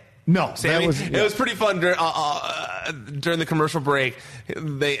LA. No, Sammy, it was pretty fun during the commercial break.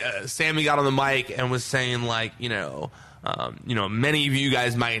 Sammy got on the mic and was saying many of you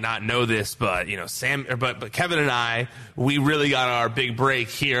guys might not know this, but but Kevin and I, we really got our big break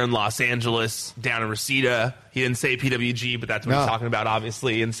here in Los Angeles, down in Reseda. He didn't say PWG, but that's what he's talking about,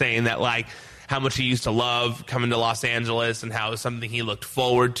 obviously, and saying that how much he used to love coming to Los Angeles and how it was something he looked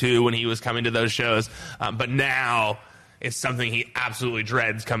forward to when he was coming to those shows. But now it's something he absolutely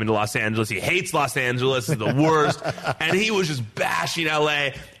dreads coming to Los Angeles. He hates Los Angeles. It's the worst. And he was just bashing LA.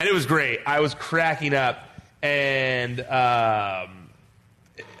 And it was great. I was cracking up. And I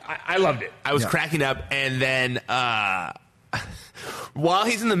loved it. I was cracking up. And then while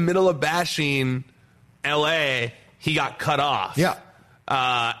he's in the middle of bashing LA, he got cut off. Yeah.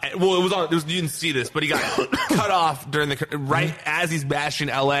 You didn't see this, but he got cut off as he's bashing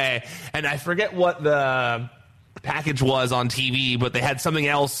LA. And I forget what the package was on TV, but they had something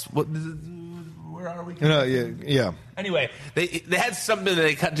else. Where are we? Yeah. Anyway, they had something that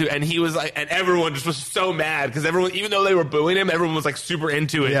they cut to, and he was and everyone just was so mad because everyone, even though they were booing him, everyone was super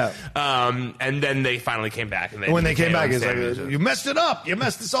into it. Yeah. And then they finally came back, and when they came back, it's you messed it up. You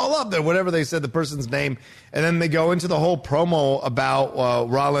messed this all up. Whatever they said, the person's name, and then they go into the whole promo about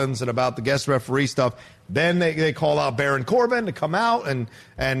Rollins and about the guest referee stuff. Then they call out Baron Corbin to come out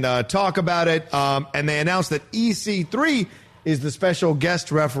and talk about it, and they announce that EC3 is the special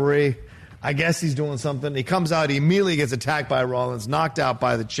guest referee. I guess he's doing something. He comes out, he immediately gets attacked by Rollins, knocked out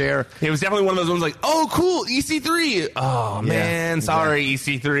by the chair. It was definitely one of those ones oh, cool, EC3. Oh, man, sorry,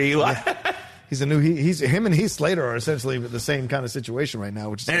 EC3. He's him and Heath Slater are essentially the same kind of situation right now,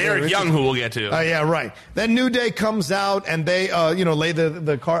 which is Eric Young, who we'll get to. Yeah, right. Then New Day comes out and they lay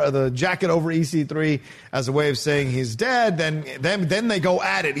the jacket over EC3 as a way of saying he's dead. Then they go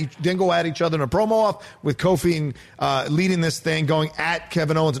at it. Then go at each other in a promo off with Kofi leading this thing, going at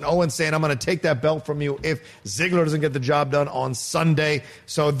Kevin Owens, and Owens saying, "I'm going to take that belt from you if Ziggler doesn't get the job done on Sunday."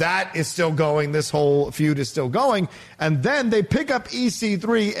 So that is still going. This whole feud is still going. And then they pick up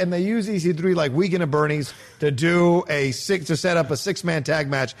EC3 and they use EC3 like Weekend at Bernie's to set up a 6-man tag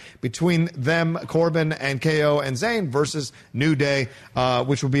match between them, Corbin and KO and Zayn versus New Day,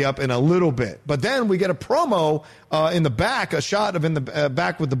 which will be up in a little bit. But then we get a promo in the back, a shot of in the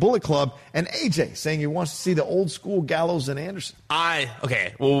back with the Bullet Club, and AJ saying he wants to see the old school Gallows and Anderson. Hold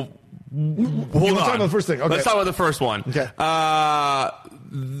on. Talk about the first thing. Okay. Let's talk about the first one. Okay.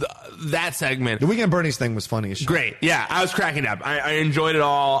 That segment. The Weekend at Bernie's thing was funny as shit. Great. Yeah, I was cracking up. I enjoyed it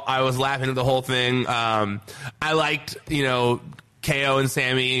all. I was laughing at the whole thing. I liked, KO and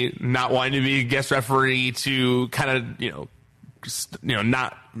Sammy not wanting to be guest referee to kind of,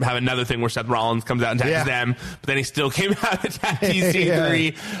 not have another thing where Seth Rollins comes out and attacks them, but then he still came out and attacked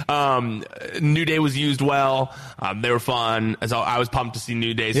EC3. New Day was used well. They were fun. I was pumped to see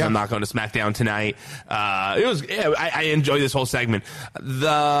New Day, so I'm not going to SmackDown tonight. I enjoyed this whole segment. The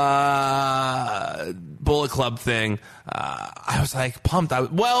Bullet Club thing, I was pumped.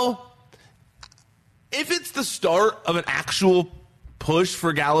 If it's the start of an actual push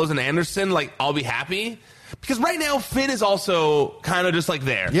for Gallows and Anderson, I'll be happy. Because right now, Finn is also kind of just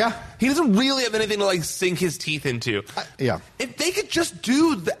there. Yeah. He doesn't really have anything to sink his teeth into. If they could just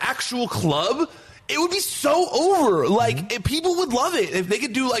do the actual club, it would be so over. If people would love it. If they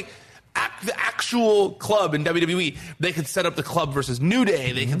could do the actual club in WWE, they could set up the club versus New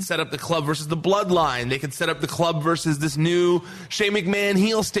Day. They could set up the club versus the Bloodline. They could set up the club versus this new Shane McMahon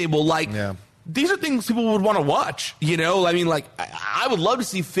heel stable. These are things people would want to watch, I would love to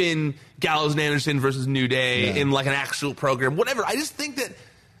see Finn, Gallows, and Anderson versus New Day in an actual program, whatever. I just think that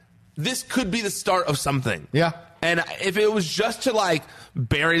this could be the start of something. Yeah. And if it was just to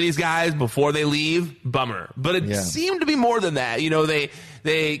bury these guys before they leave, bummer. But it seemed to be more than that.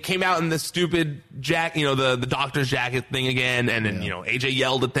 They came out in the stupid the doctor's jacket thing again, and then AJ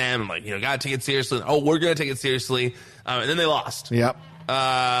yelled at them, gotta take it seriously. Oh, we're gonna take it seriously, and then they lost. Yep.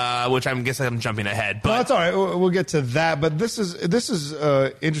 which I guess I'm jumping ahead. But no, that's all right. We'll get to that. But this is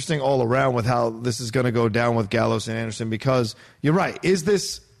interesting all around with how this is going to go down with Gallows and Anderson, because you're right. Is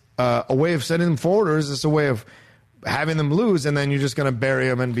this a way of sending them forward, or is this a way of having them lose and then you're just going to bury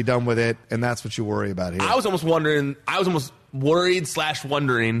them and be done with it, and that's what you worry about here? I was almost worried /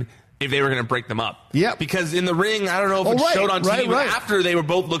 wondering if they were going to break them up. Yeah. Because in the ring, I don't know if it showed on TV, but after they were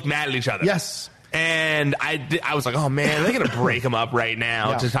both looked mad at each other. Yes. And I was like, oh, man, they're going to break them up right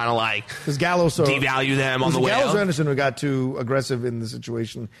now to kind of like Gallows devalue them on the way Gallows out. or Anderson who got too aggressive in the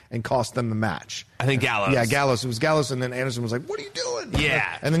situation and cost them the match. I think Gallows. Yeah, Gallows. It was Gallows, and then Anderson was like, what are you doing?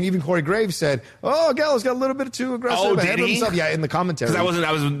 Yeah. And then even Corey Graves said, oh, Gallows got a little bit too aggressive. Oh, ahead did of he? himself. Yeah, in the commentary. Because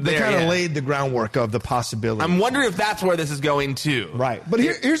I was there. They kind of laid the groundwork of the possibility. I'm wondering if that's where this is going to. Right. But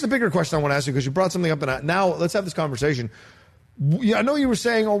here's the bigger question I want to ask you, because you brought something up, and now let's have this conversation. I know you were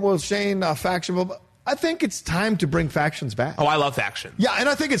saying, oh, well, Shane, faction, but I think it's time to bring factions back. Oh, I love faction. Yeah, and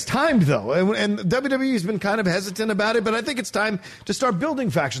I think it's timed, though. And WWE has been kind of hesitant about it, but I think it's time to start building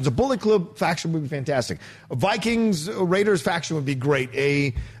factions. A Bullet Club faction would be fantastic. A Vikings, Raiders faction would be great.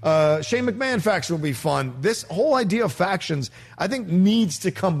 A Shane McMahon faction would be fun. This whole idea of factions, I think, needs to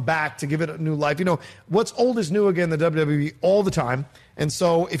come back to give it a new life. You know, what's old is new again in the WWE all the time. And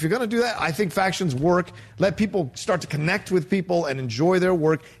so if you're going to do that, I think factions work. Let people start to connect with people and enjoy their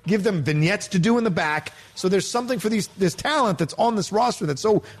work. Give them vignettes to do in the back. So there's something for this talent that's on this roster that's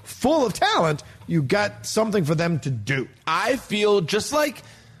so full of talent. You got something for them to do. I feel just like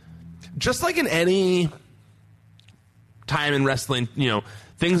in any time in wrestling, you know,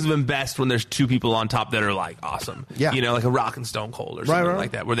 things have been best when there's two people on top that are like awesome. Yeah. You know, like a Rock and Stone Cold or something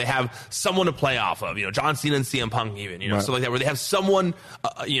like that, where they have someone to play off of. You know, John Cena and CM Punk even, you know, stuff like that, where they have someone,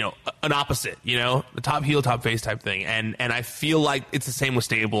 you know, an opposite, you know, the top heel, top face type thing. And I feel like it's the same with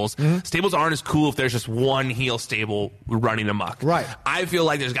stables. Mm-hmm. Stables aren't as cool if there's just one heel stable running amok. Right. I feel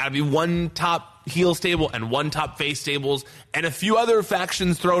like there's got to be one top heel stable and one top face stables and a few other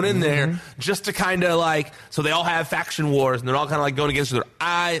factions thrown in there just to kind of like, so they all have faction wars and they're all kind of like going against each other.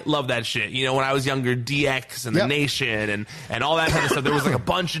 I love that shit. You know, when I was younger, DX and the Nation and all that kind of stuff, there was like a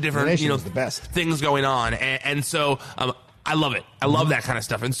bunch of different, you know, the best things going on. And so I love it. I love that kind of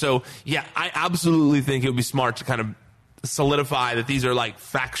stuff. And so, yeah, I absolutely think it would be smart to kind of solidify that these are like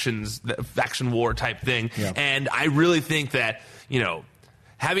factions, faction war type thing. Yeah. And I really think that, you know,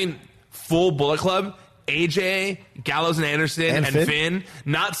 having full Bullet Club, AJ, Gallows and Anderson, and Finn,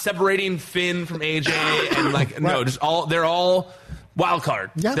 not separating Finn from AJ, and like no, just they're all wild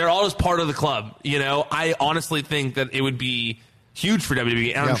card. Yeah. They're all just part of the club. You know, I honestly think that it would be huge for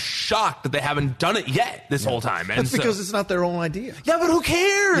WWE, and I'm shocked that they haven't done it yet this whole time. And that's because it's not their own idea. Yeah, but who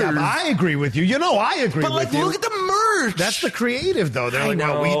cares? Yeah, but I agree with you. You know, I agree with you. But look at the merch. That's the creative, though. They're like,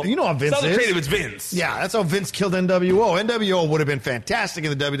 well, you know how Vince is. It's not the creative, it's Vince. Yeah, that's how Vince killed NWO. NWO would have been fantastic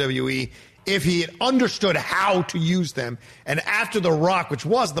in the WWE if he had understood how to use them. And after The Rock, which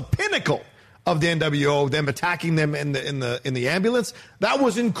was the pinnacle of the NWO, them attacking them in the ambulance, that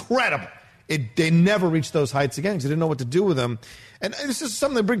was incredible. They never reached those heights again because they didn't know what to do with them. And this is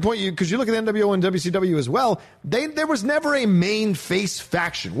something that bring point you, because you look at NWO and WCW as well, there was never a main face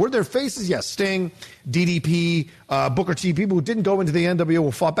faction. Were there faces? Yes, Sting, DDP, Booker T, people who didn't go into the NWO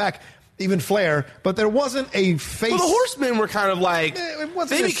who fought back, even Flair, but there wasn't a face. Well, the Horsemen were kind of like,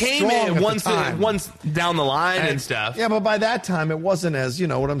 they became it once down the line and stuff. Yeah, but by that time, it wasn't as, you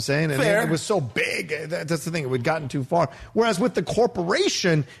know what I'm saying? And Fair. It was so big. That's the thing. It had gotten too far. Whereas with the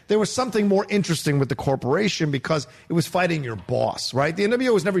corporation, there was something more interesting with the corporation because it was fighting your boss, right? The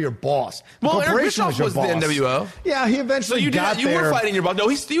NWO was never your boss. The corporation Eric Bischoff was your boss. the NWO. Yeah, he eventually got there. You were fighting your boss. No,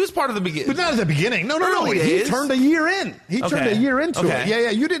 he was part of the beginning. But not at the beginning. No. He turned a year in. He turned a year into it.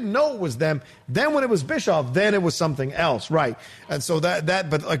 Yeah. You didn't know it was them. Then when it was Bischoff, then it was something else, right? And so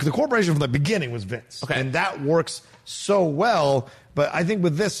but like the corporation from the beginning was Vince. Okay. And that works so well. But I think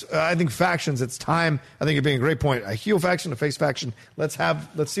with this, I think factions, it's time. I think you're being a great point. A heel faction, a face faction. Let's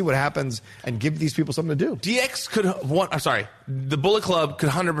see what happens and give these people something to do. The Bullet Club could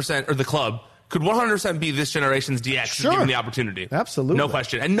 100%, or the club could 100% be this generation's DX given the opportunity. Absolutely. No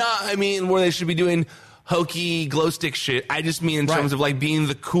question. And where they should be doing hokey glow stick shit. I just mean in terms of like being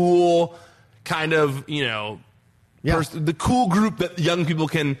the cool kind of, you know, the cool group that young people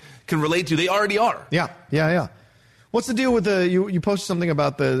can relate to. They already are. Yeah. What's the deal with you posted something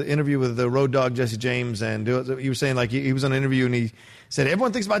about the interview with the Road Dogg, Jesse James, and you were saying like he was on an interview and he said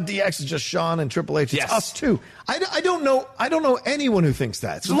everyone thinks about DX is just Shawn and Triple H. It's us too. I don't know anyone who thinks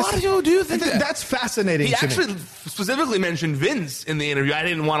that. So a lot of people do think that. That's fascinating. He actually specifically mentioned Vince in the interview. I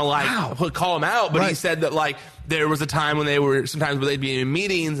didn't want to call him out, but he said that like there was a time when they'd be in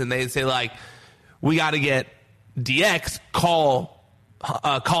meetings and they'd say like, we got to get DX, call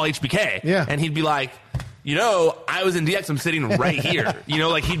call HBK. Yeah. And he'd be like, I was in DX. I'm sitting right here.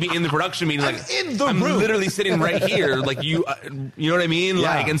 Like he'd be in the production meeting. Like I'm literally sitting right here. Like you know what I mean?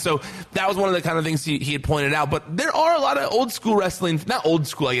 Yeah. Like, and so that was one of the kind of things he had pointed out. But there are a lot of old school wrestling, not old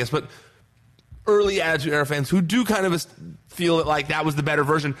school, I guess, but early Attitude Era fans who do kind of feel that like that was the better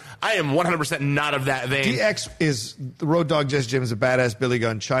version. I am 100% not of that vein. DX is the Road Dogg, Jesse James, a badass, Billy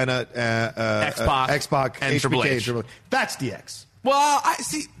Gunn, China, X-Pac, and HBK, Triple H. That's DX. Well, I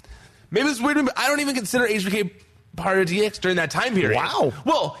see. Maybe it's weird, but I don't even consider HBK part of DX during that time period. Wow.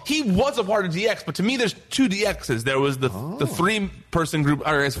 Well, he was a part of DX, but to me, there's two DXs. There was the 3-person group,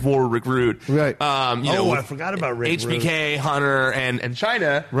 or I guess 4, Rick Rude. Right. I forgot about Rick Rude. HBK, Hunter, and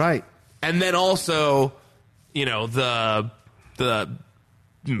China. Right. And then also, the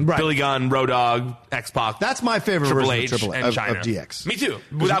Billy Gunn, Road Dogg, X-Pac. That's my favorite Triple version H of Triple and of China. DX. Me too,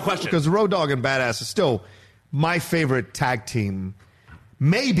 without question. Because Road Dogg and Badass is still my favorite tag team,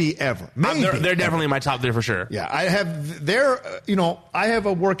 maybe ever. They're definitely in my top 3 for sure. Yeah, I have I have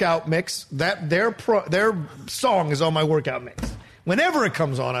a workout mix that their song is on my workout mix. Whenever it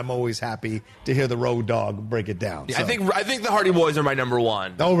comes on, I'm always happy to hear the Road Dogg break it down. Yeah, so. I think the Hardy Boys are my number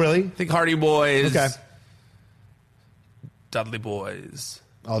 1. Oh, really? I think Hardy Boys. Okay. Dudley Boys.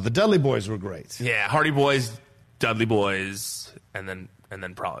 Oh, the Dudley Boys were great. Yeah, Hardy Boys, Dudley Boys, and then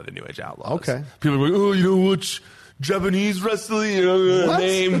probably the New Age Outlaws. Okay. People are like, which Japanese wrestling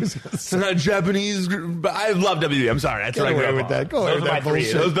name? It's not Japanese, but I love WWE. I'm sorry, that's what I grew up with on. that. Go ahead with that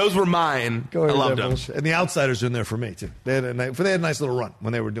bullshit. Those were mine. I loved them. Bullshit. And the Outsiders are in there for me too. They had a nice little run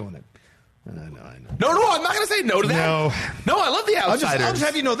when they were doing it. I know. No, I'm not going to say no to that. No, I love the Outsiders. I'll just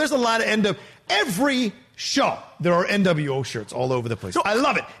have you know, there's a lot of every show, there are NWO shirts all over the place. I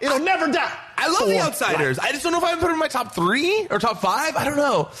love it. It'll never die. I love the Outsiders. Right. I just don't know if I would put them in my top 3 or top 5. I don't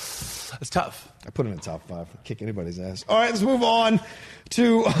know. It's tough. I put them in top 5. I'll kick anybody's ass. All right, let's move on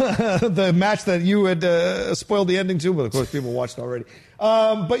to the match that you had spoiled the ending to, but of course people watched already.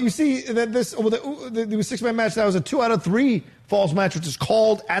 But you see that there was a 6-man match. That was a 2 out of 3 falls match, which is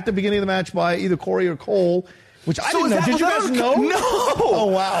called at the beginning of the match by either Corey or Cole. Which I didn't know. Did you guys know? No.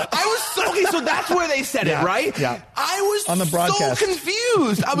 Oh, wow. I was so that's where they said it, right? Yeah. I was on the broadcast. So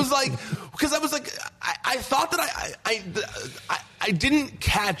confused. I was like, I thought that I didn't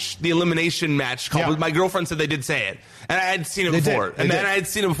catch the elimination match called. Yeah. My girlfriend said they did say it, and I had seen it before, and then I had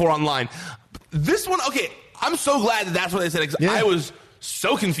seen it before online. This one, okay, I'm so glad that that's what they said. Because I was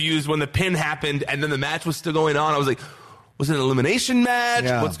so confused when the pin happened, and then the match was still going on. I was like, was it an elimination match?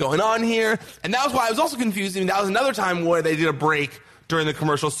 Yeah. What's going on here? And that was why I was also confused. I mean, that was another time where they did a break during the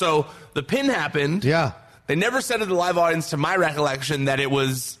commercial. So the pin happened. Yeah. They never said to the live audience, to my recollection, that it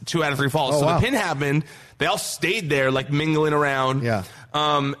was 2 out of 3 falls. So the pin happened. They all stayed there, like mingling around. Yeah.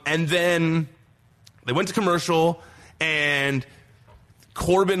 And then they went to commercial, and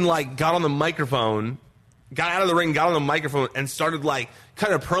Corbin got on the microphone, got out of the ring, got on the microphone, and started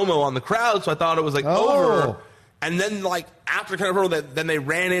kind of promo on the crowd. So I thought it was over. And then, after kind of promo, then they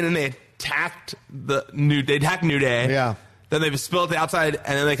ran in and they attacked New Day. Yeah. Then they spilled to the outside, and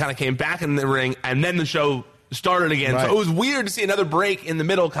then they kind of came back in the ring, and then the show started again. Right. So it was weird to see another break in the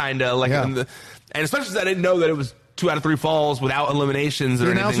middle, kind of and especially because I didn't know that it was 2 out of 3 falls without eliminations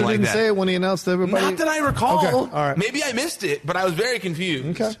or anything like that. The announcer didn't say it when he announced everybody? Not that I recall. Okay. All right. Maybe I missed it, but I was very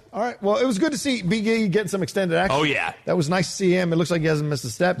confused. Okay. All right. Well, it was good to see Big E getting some extended action. Oh, yeah. That was nice to see him. It looks like he hasn't missed a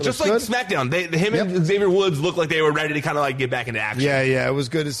step. Just like good. SmackDown. Him and Xavier Woods looked like they were ready to kind of get back into action. Yeah. It was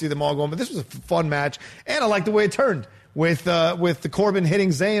good to see them all going. But this was a fun match, and I like the way it turned. With the Corbin hitting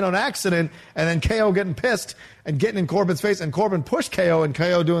Zayn on accident, and then KO getting pissed and getting in Corbin's face, and Corbin pushed KO, and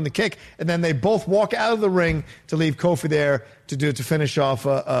KO doing the kick, and then they both walk out of the ring to leave Kofi there to finish off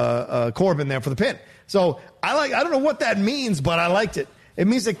Corbin there for the pin. So I don't know what that means, but I liked it. It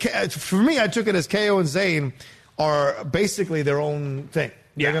means that for me, I took it as KO and Zayn are basically their own thing.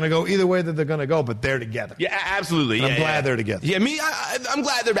 Yeah. They're going to go either way that they're going to go, but they're together. Yeah, absolutely. I'm glad they're together. Yeah, I'm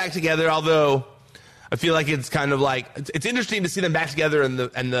glad they're back together, although I feel like it's kind of it's interesting to see them back together and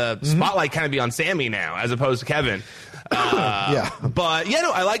the spotlight kind of be on Sammy now as opposed to Kevin. But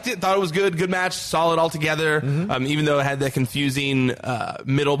I liked it. Thought it was good. Good match. Solid altogether. Even though it had that confusing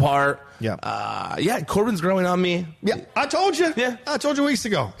middle part. Corbin's growing on me. Yeah, I told you. Yeah, I told you weeks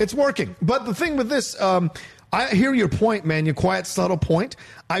ago. It's working. But the thing with this, I hear your point, man. Your quiet, subtle point.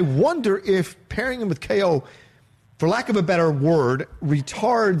 I wonder if pairing him with KO, for lack of a better word,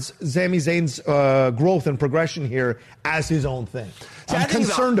 retards Sami Zayn's growth and progression here as his own thing. I'm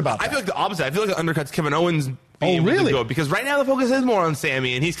concerned about that. I feel like the opposite. I feel like it undercuts Kevin Owens being able to go, because right now the focus is more on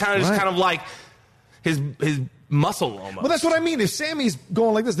Sami, and he's kind of just kind of like his muscle almost. Well, that's what I mean. If Sammy's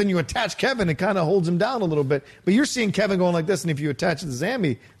going like this, then you attach Kevin, it kind of holds him down a little bit. But you're seeing Kevin going like this, and if you attach it to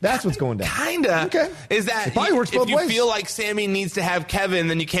Sammy, that's what's going down. Kinda. Okay. Is that it probably works if both you ways. feel like Sammy needs to have Kevin,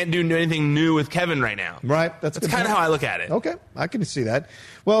 then you can't do anything new with Kevin right now. Right. That's kind of how I look at it. Okay. I can see that.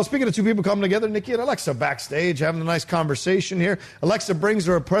 Well, speaking of two people coming together, Nikki and Alexa backstage having a nice conversation here. Alexa brings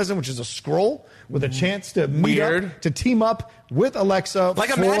her a present, which is a scroll with a chance to meet up, to team up with Alexa like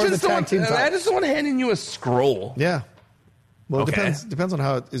for imagine the tag team title. Imagine someone handing you a scroll. Yeah. Well, Okay. it depends on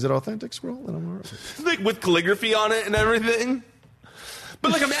how is it authentic scroll? I don't know. Like with calligraphy on it and everything.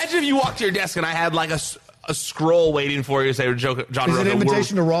 But like imagine if you walked to your desk and I had like a scroll waiting for you to say, John Is Roca, it an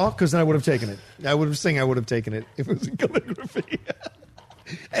invitation to Raw? Because then I would have taken it. I would have taken it if it was in calligraphy.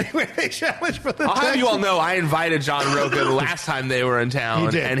 Anyway, they challenge for the I'll tag have you all team. know I invited John Roca the last time they were in town,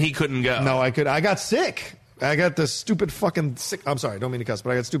 He did. and he couldn't go. No, I could. I got sick. I got the stupid fucking sick. I'm sorry, I don't mean to cuss, but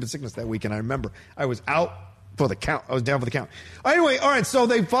I got stupid sickness that weekend. I remember I was out for the count. I was down for the count. Anyway, all right. So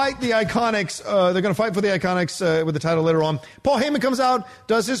they fight the Iconics. They're going to fight for the Iconics with the title later on. Paul Heyman comes out,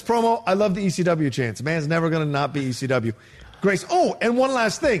 does his promo. I love the ECW chants. Man's never going to not be ECW. Grace. Oh, and one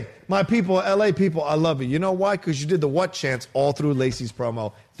last thing. My people, LA people, I love you. You know why? Because you did the what chants all through Lacey's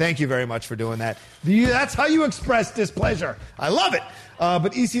promo. Thank you very much for doing that. That's how you express displeasure. I love it.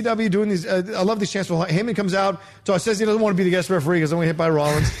 But ECW doing these, I love these chants. Well, Heyman comes out, so says he doesn't want to be the guest referee because only hit by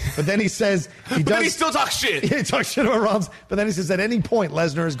Rollins. But then he says he does. But then he still talks shit. He talks shit about Rollins. But then he says at any point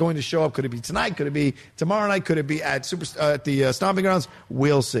Lesnar is going to show up. Could it be tonight? Could it be tomorrow night? Could it be at the Stomping Grounds?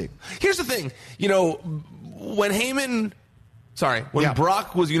 We'll see. Here's the thing. You know, when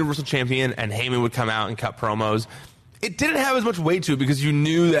Brock was Universal Champion and Heyman would come out and cut promos, it didn't have as much weight to it because you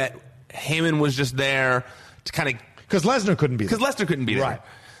knew that Heyman was just there to kind of... Because Lesnar couldn't be there. Because Lesnar couldn't be there. Right.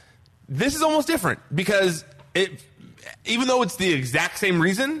 This is almost different because even though it's the exact same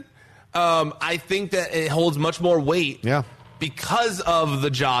reason, I think that it holds much more weight because of the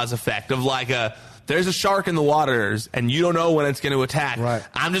Jaws effect of like there's a shark in the waters and you don't know when it's going to attack. Right.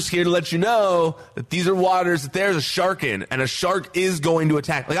 I'm just here to let you know that these are waters that there's a shark in and a shark is going to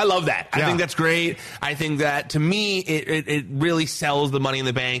attack. Like, I love that. I think that's great. I think that to me, it really sells the Money in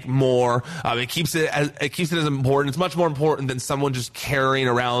the Bank more. It keeps it as important. It's much more important than someone just carrying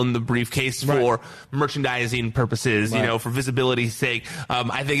around the briefcase for merchandising purposes, you know, for visibility's sake.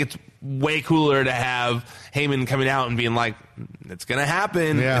 I think it's way cooler to have Heyman coming out and being like, it's going to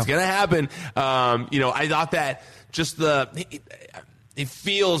happen. Yeah. It's going to happen. You know, I thought that just it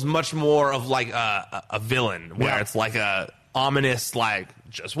feels much more of like a villain where it's like a ominous, like,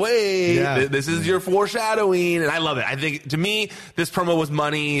 just wait, this is your foreshadowing. And I love it. I think to me, this promo was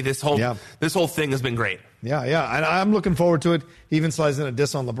money. This whole thing has been great. Yeah, and I'm looking forward to it. He even slides in a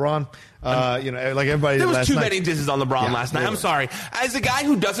diss on LeBron. You know, like everybody there did was last too night. many disses on LeBron last night. I'm sorry. As a guy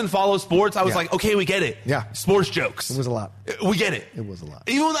who doesn't follow sports, I was like, okay, we get it. Yeah. Sports jokes. It was a lot. We get it. It was a lot.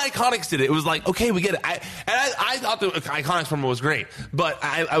 Even when the Iconics did it, it was like, okay, we get it. I thought the Iconics promo was great, but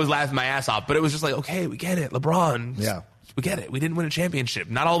I was laughing my ass off. But it was just like, okay, we get it. LeBron. Yeah. We get it. We didn't win a championship.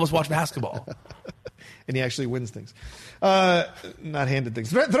 Not all of us watch basketball. And he actually wins things. Not handed things.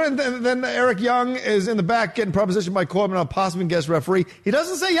 Then Eric Young is in the back getting propositioned by Corbin on possibly guest referee. He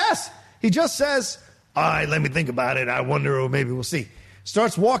doesn't say yes. He just says, all right, let me think about it. I wonder, or maybe we'll see.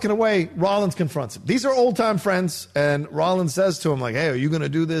 Starts walking away. Rollins confronts him. These are old-time friends, and Rollins says to him, like, hey, are you going to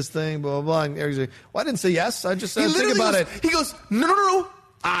do this thing, blah, blah, blah. And Eric's like, well, I didn't say yes. I just said think about it. He goes, no.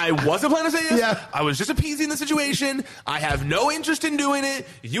 I wasn't planning to say yes. Yeah. I was just appeasing the situation. I have no interest in doing it.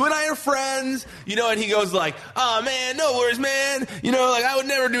 You and I are friends. You know, and he goes like, oh, man, no worries, man. You know, like, I would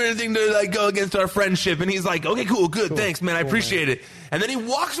never do anything to, like, go against our friendship. And he's like, okay, cool, thanks, man. I appreciate it. And then he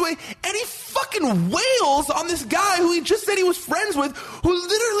walks away, and he fucking wails on this guy who he just said he was friends with, who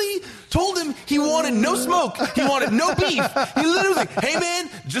literally told him he wanted no smoke. He wanted no beef. He literally was like, hey, man,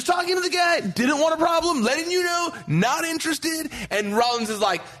 just talking to the guy, didn't want a problem, letting you know, not interested. And Rollins is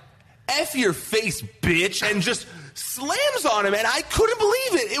like, F your face, bitch, and just slams on him. And I couldn't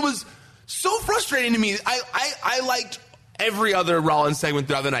believe it. It was so frustrating to me. I liked every other Rollins segment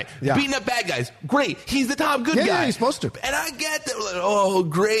throughout the night. Yeah. Beating up bad guys. Great. He's the top good guy. Yeah, he's supposed to. And I get that,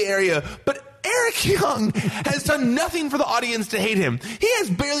 gray area. But Eric Young has done nothing for the audience to hate him. He has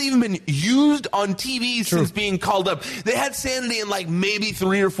barely even been used on TV since being called up. They had Sanity in like maybe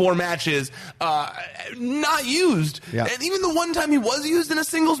 3 or 4 matches, not used. Yeah. And even the one time he was used in a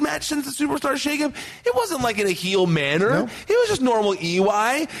singles match since the Superstar Shakeup, it wasn't like in a heel manner. No. It was just normal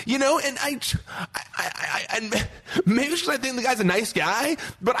EY, you know. And and maybe it's because I think the guy's a nice guy,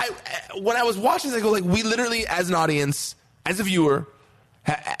 but when I was watching this, I go like, we literally, as an audience, as a viewer,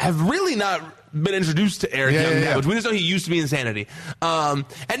 have really not been introduced to Eric Young yet, which we just know he used to be Insanity. And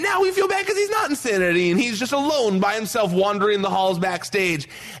now we feel bad because he's not Insanity, and he's just alone by himself wandering the halls backstage.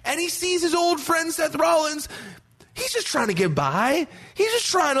 And he sees his old friend Seth Rollins. He's just trying to get by. He's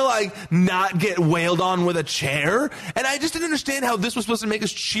just trying to, like, not get wailed on with a chair. And I just didn't understand how this was supposed to make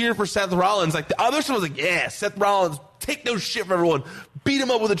us cheer for Seth Rollins. Like, the other stuff was like, yeah, Seth Rollins, take no shit from everyone. Beat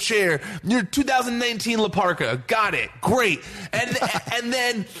him up with a chair. You're 2019 La Parka. Got it. Great. And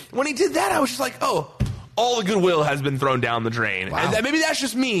then when he did that, I was just like, oh, all the goodwill has been thrown down the drain. Wow. And maybe that's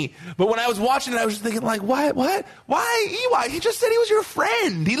just me. But when I was watching it, I was just thinking, like, what? Why, EY? He just said he was your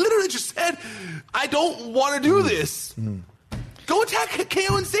friend. He literally just said, I don't want to do this. Go attack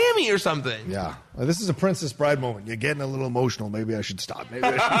KO and Sammy or something. Yeah. Well, this is a Princess Bride moment. You're getting a little emotional. Maybe I should stop.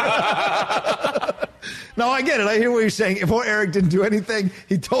 No, I get it. I hear what you're saying. If Eric didn't do anything,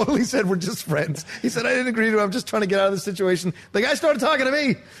 he totally said we're just friends. He said, I didn't agree to it. I'm just trying to get out of the situation. The guy started talking to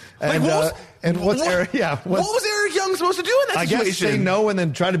me. And, what was Eric Young supposed to do in that situation? I guess say no and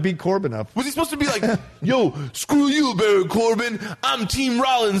then try to beat Corbin up. Was he supposed to be like, yo, screw you, Baron Corbin. I'm Team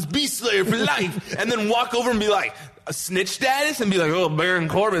Rollins, Beast Slayer for life. And then walk over and be like, a snitch status and be like, oh, Baron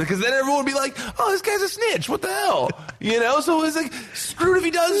Corbin. Because then everyone would be like, oh, this guy's a snitch. What the hell? You know? So it was like, screwed if he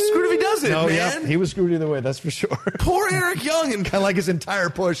does, screwed if he doesn't, man. Yeah, he was screwed either way, that's for sure. Poor Eric Young. And kind of like his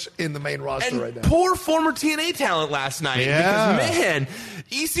entire push in the main roster right now. Poor former TNA talent last night. Yeah. Because, man,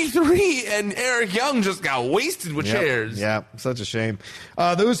 EC3 and Eric Young just got wasted with chairs. Yeah, such a shame.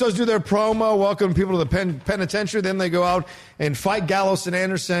 The Usos do their promo, welcome people to the penitentiary. Then they go out and fight Gallows and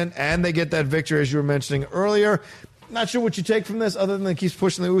Anderson, and they get that victory, as you were mentioning earlier. Not sure what you take from this other than it keeps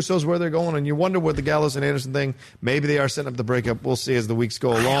pushing the Usos where they're going, and you wonder what the Gallows and Anderson thing, maybe they are setting up the breakup. We'll see as the weeks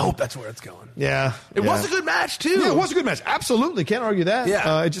go along. I hope that's where it's going. Yeah. It was a good match, too. Yeah, it was a good match. Absolutely. Can't argue that. Yeah.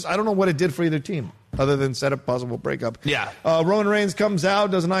 I don't know what it did for either team other than set up possible breakup. Yeah. Roman Reigns comes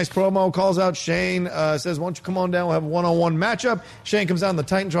out, does a nice promo, calls out Shane, says, why don't you come on down, we'll have a one-on-one matchup. Shane comes out in the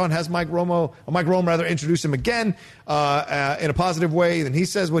Titantron, has Mike Rome introduce him again in a positive way. Then he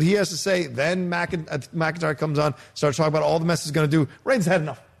says what he has to say. Then McIntyre comes on, starts talking about all the mess he's going to do. Reigns had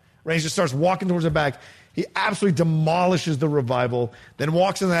enough. Reigns just starts walking towards the back. He absolutely demolishes the Revival, then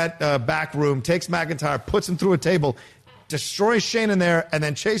walks in that back room, takes McIntyre, puts him through a table, destroys Shane in there, and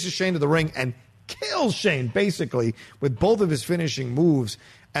then chases Shane to the ring and kills Shane, basically, with both of his finishing moves.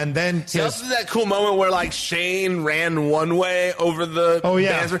 And then he also did that cool moment where, like, Shane ran one way over the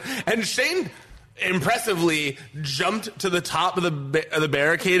bands, and Shane impressively jumped to the top of the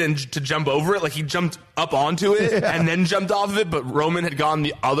barricade and to jump over it. Like, he jumped up onto it and then jumped off of it, but Roman had gone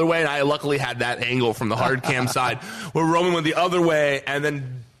the other way, and I luckily had that angle from the hard cam side where Roman went the other way and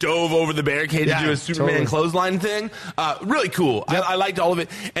then dove over the barricade to do a Superman clothesline thing. Really cool. Yep. I liked all of it.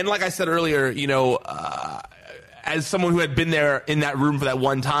 And like I said earlier, you know, as someone who had been there in that room for that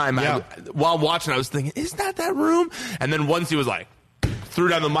one time, while watching, I was thinking, is that room? And then once he was like, threw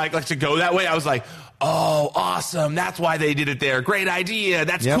down the mic like to go that way, I was like, oh, awesome. That's why they did it there. Great idea.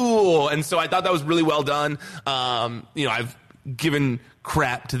 That's cool. And so I thought that was really well done. You know, I've given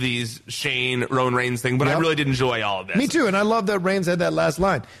crap to these Shane, Roman Reigns thing, but I really did enjoy all of this. Me too, and I love that Reigns had that last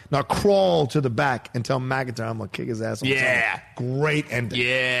line. Now crawl to the back and tell McIntyre I'm going to kick his ass. Great ending.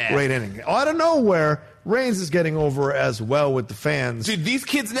 Yeah. Great ending. Out of nowhere, Reigns is getting over as well with the fans. Dude, these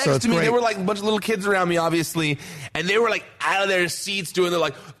kids next to me, they were like a bunch of little kids around me, obviously, and they were like out of their seats doing, they're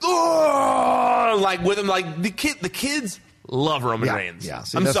like, oh, like with them, like the kids love Roman Reigns. Yeah,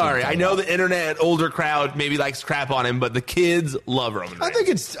 I'm sorry. I know the internet older crowd maybe likes crap on him, but the kids love Roman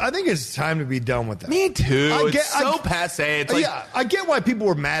Reigns. I think it's time to be done with that. Me too. It's so passe. It's like, I get why people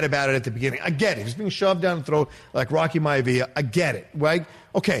were mad about it at the beginning. I get it. He's being shoved down the throat like Rocky Maivia. I get it. Right?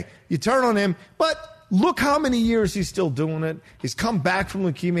 Okay, you turn on him, but look how many years he's still doing it. He's come back from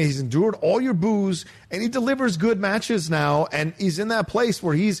leukemia. He's endured all your boos, and he delivers good matches now. And he's in that place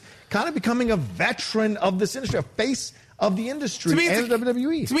where he's kind of becoming a veteran of this industry, a face of the industry and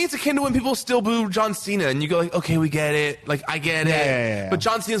WWE. To me, it's akin to when people still boo John Cena, and you go like, okay, we get it. Like, I get it. Yeah. But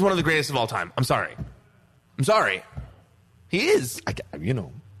John Cena is one of the greatest of all time. I'm sorry. He is.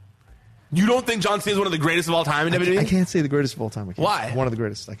 You don't think John Cena is one of the greatest of all time in WWE? I can't say the greatest of all time. Why? One of the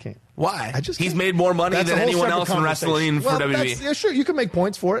greatest. I can't. Why? He's made more money than anyone else in wrestling for WWE. Yeah, sure. You can make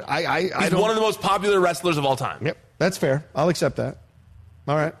points for it. He's one of the most popular wrestlers of all time. Yep. That's fair. I'll accept that.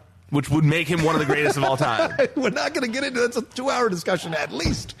 All right. Which would make him one of the greatest of all time. We're not going to get into that. It's a 2-hour discussion at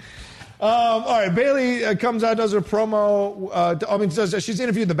least. All right, Bayley comes out, does her promo. She's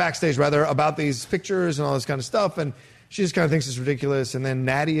interviewed in the backstage, rather, about these pictures and all this kind of stuff. And she just kind of thinks it's ridiculous. And then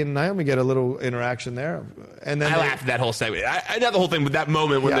Natty and Naomi get a little interaction there. And then I laughed at that whole segment. I not the whole thing, but that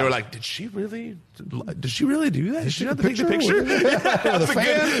moment when they were like, "Did she really do that? Did she not take the picture?"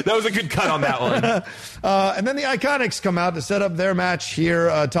 That was a good cut on that one. And then the Iconics come out to set up their match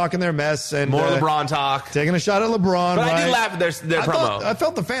here, talking their mess and more LeBron talk, taking a shot at LeBron. But I did laugh at their promo. I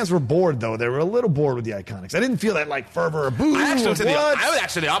felt the fans were bored though. They were a little bored with the Iconics. I didn't feel that like fervor or boo. I was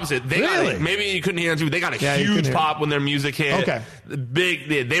actually the opposite. Really? Maybe you couldn't hear it. They got a huge pop when their music hit. Okay.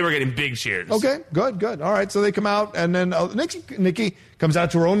 They were getting big cheers. Okay, good. All right, so they come out, and then Nikki comes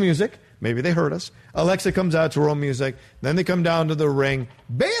out to her own music. Maybe they heard us. Alexa comes out to her own music. Then they come down to the ring.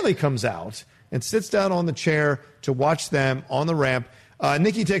 Bayley comes out and sits down on the chair to watch them on the ramp.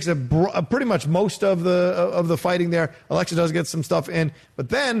 Nikki takes pretty much most of the fighting there. Alexa does get some stuff in, but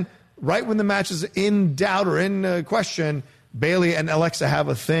then right when the match is in doubt or in question, Bayley and Alexa have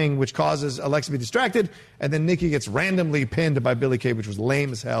a thing which causes Alexa to be distracted, and then Nikki gets randomly pinned by Billie Kay, which was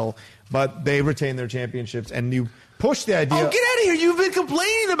lame as hell, but they retain their championships, and you push the idea. Oh, get out of here. You've been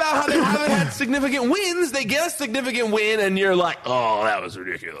complaining about how they haven't had significant wins. They get a significant win, and you're like, oh, that was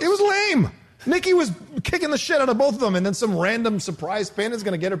ridiculous. It was lame. Nikki was kicking the shit out of both of them, and then some random surprise pin is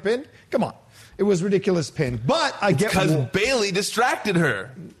going to get her pinned? Come on. It was ridiculous pin. But I get because Bayley distracted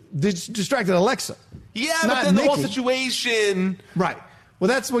her. Distracted Alexa. Yeah, but then Nikki. The whole situation. Right. Well,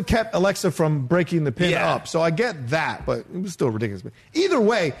 that's what kept Alexa from breaking the pin up. So I get that, but it was still ridiculous. Either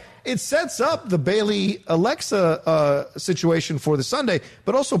way, it sets up the Bayley-Alexa situation for the Sunday,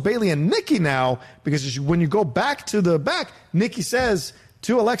 but also Bayley and Nikki now, because when you go back to the back, Nikki says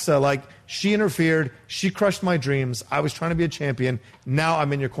to Alexa, like, she interfered, she crushed my dreams, I was trying to be a champion, now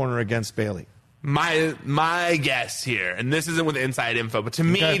I'm in your corner against Bayley. My guess here, and this isn't with inside info, but to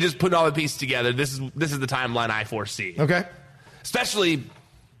me, just putting all the pieces together, this is the timeline I foresee. Okay. Especially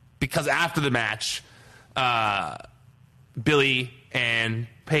because after the match, Billy and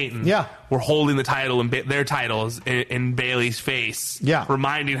Peyton were holding the title and their titles in Bayley's face,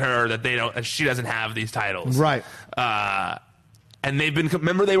 reminding her that she doesn't have these titles. Right. And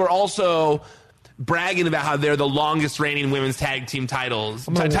they were also bragging about how they're the longest reigning women's tag team titles,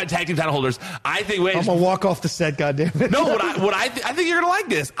 tag team title holders. I'm gonna walk off the set, goddammit. No, I think you're gonna like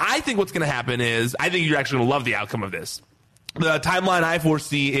this. I think what's gonna happen is I think you're actually gonna love the outcome of this. The timeline I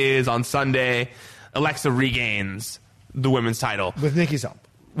foresee is on Sunday, Alexa regains the women's title with Nikki's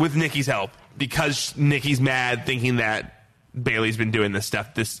help, because Nikki's mad, thinking that Bayley's been doing this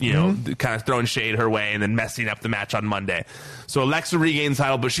stuff, kind of throwing shade her way and then messing up the match on Monday. So Alexa regains the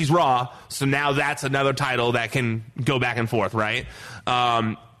title, but she's Raw, so now that's another title that can go back and forth, right?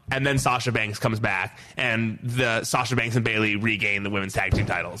 And then Sasha Banks comes back, and the Sasha Banks and Bayley regain the women's tag team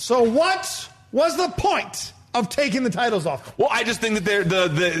titles. So what was the point of taking the titles off? Well, I just think that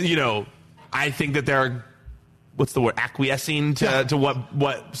they're what's the word, acquiescing to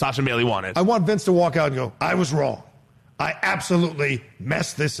what Sasha and Bayley wanted. I want Vince to walk out and go, I was wrong. I absolutely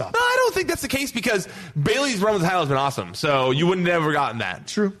messed this up. No, I don't think that's the case, because Bayley's run with the title has been awesome. So you wouldn't have ever gotten that.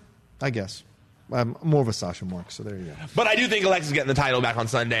 True. I guess. I'm more of a Sasha mark, so there you go. But I do think Alexa's getting the title back on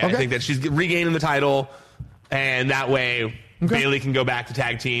Sunday. Okay. I think that she's regaining the title, and that way Bayley can go back to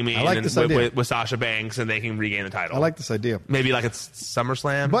tag teaming with Sasha Banks, and they can regain the title. I like this idea. Maybe like it's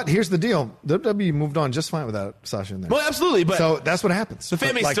SummerSlam. But here's the deal. WWE moved on just fine without Sasha in there. Well, absolutely. But so that's what happens. The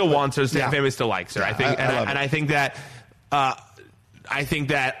fan base still wants her. The fan base still likes her. I think, I think that... I think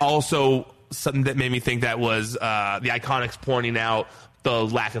that also something that made me think that was the Iconics pointing out the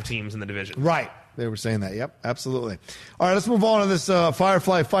lack of teams in the division. Right. They were saying that. Yep, absolutely. All right, let's move on to this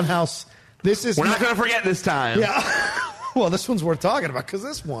Firefly Funhouse. We're not going to forget this time. Yeah. Well, this one's worth talking about, because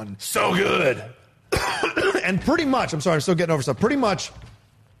this one... So good. And pretty much, I'm sorry, I'm still getting over stuff, pretty much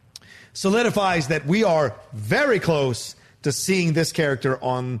solidifies that we are very close to seeing this character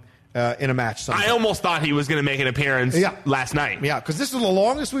on... in a match sometime. I almost thought he was going to make an appearance last night. Yeah, because this is the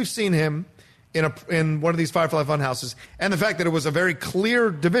longest we've seen him in one of these Firefly Funhouses, and the fact that it was a very clear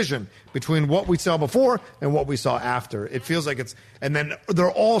division between what we saw before and what we saw after. It feels like it's... And then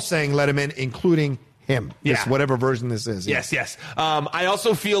they're all saying let him in, including him. Yeah. Whatever version this is. Yes. I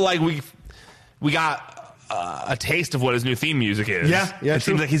also feel like we got... a taste of what his new theme music is. Yeah. It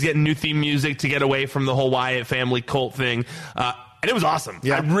seems like he's getting new theme music to get away from the whole Wyatt family cult thing. And it was awesome.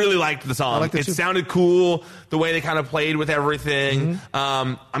 Yeah. I really liked the song. It sounded cool, the way they kind of played with everything.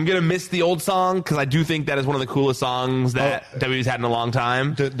 Mm-hmm. I'm going to miss the old song, because I do think that is one of the coolest songs that WWE's had in a long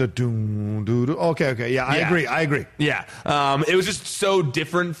time. The doom, doo, doo. Okay. Yeah, I agree. Yeah. It was just so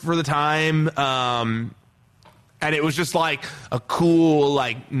different for the time. And it was just like a cool,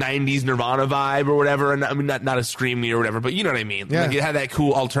 like 90s Nirvana vibe or whatever. And I mean, not a Scream Me or whatever, but you know what I mean. Yeah. Like it had that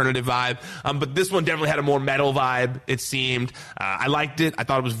cool alternative vibe. But this one definitely had a more metal vibe, it seemed. I liked it. I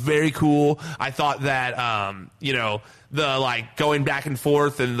thought it was very cool. I thought that, you know, the like going back and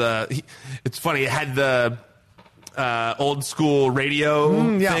forth and it's funny. It had the old school radio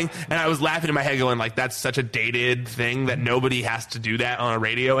thing, and I was laughing in my head going like, that's such a dated thing that nobody has to do that on a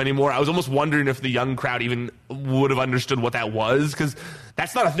radio anymore. I was almost wondering if the young crowd even would have understood what that was, because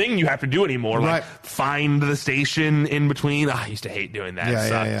that's not a thing you have to do anymore. Right. Like find the station in between. I used to hate doing that.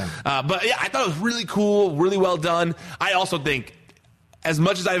 But yeah, I thought it was really cool, really well done. I also think, as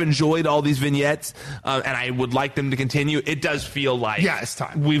much as I've enjoyed all these vignettes, and I would like them to continue, it does feel like it's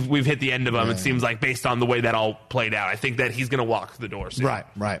time. We've hit the end of them. It seems like, based on the way that all played out. I think that he's going to walk through the door soon.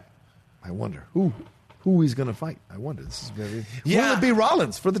 Right. I wonder who he's going to fight. I wonder. This is very. Yeah. Will it be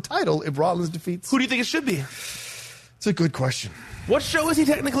Rollins for the title if Rollins defeats? Who do you think it should be? It's a good question. What show is he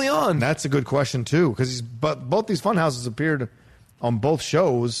technically on? That's a good question too, because both these funhouses appeared on both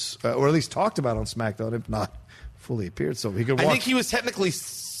shows, or at least talked about on SmackDown, if not fully appeared. So he could. I think he was technically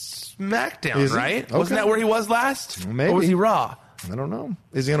SmackDown, right? Okay. Wasn't that where he was last? Maybe. Or was he Raw? I don't know.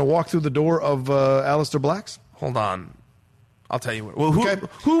 Is he going to walk through the door of Aleister Black's? Hold on. I'll tell you what. Well,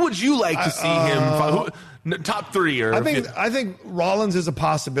 who would you like to see him? Top three, or I think Rollins is a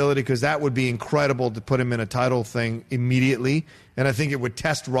possibility, because that would be incredible to put him in a title thing immediately, and I think it would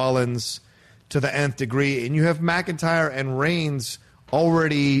test Rollins to the nth degree. And you have McIntyre and Reigns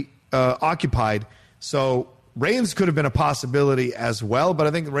already occupied, so Reigns could have been a possibility as well, but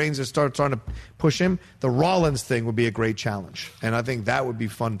I think Reigns is trying to push him. The Rollins thing would be a great challenge, and I think that would be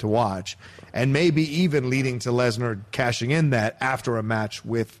fun to watch, and maybe even leading to Lesnar cashing in that after a match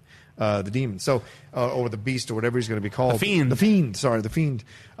with the Demon, or the Beast, or whatever he's going to be called. The Fiend.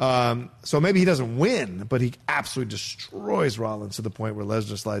 So maybe he doesn't win, but he absolutely destroys Rollins to the point where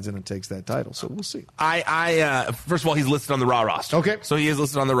Lesnar slides in and takes that title. So we'll see. First of all, he's listed on the Raw roster. Okay. So he is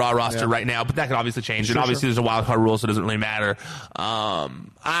listed on the Raw roster right now, but that could obviously change. And obviously there's a wild card rule, so it doesn't really matter.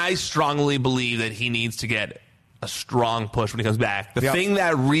 I strongly believe that he needs to get a strong push when he comes back. The thing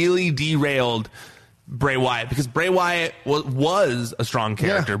that really derailed Bray Wyatt, because Bray Wyatt was a strong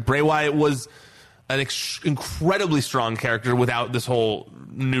character. Bray Wyatt was an incredibly strong character without this whole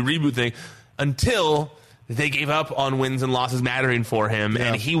new reboot thing, until they gave up on wins and losses mattering for him,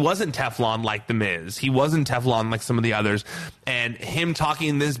 and he wasn't Teflon like The Miz. He wasn't Teflon like some of the others, and him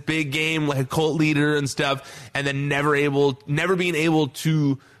talking this big game like a cult leader and stuff, and then never being able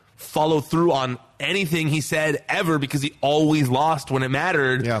to follow through on anything he said ever, because he always lost when it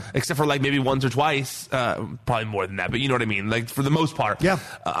mattered, except for like maybe once or twice, probably more than that, but you know what I mean, like for the most part.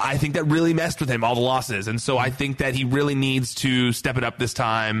 I think that really messed with him, all the losses, and so I think that he really needs to step it up this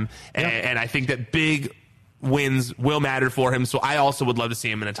time, and I think that big wins will matter for him, so I also would love to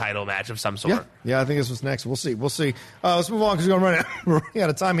see him in a title match of some sort. I think this was next. We'll see. Let's move on, because we're running out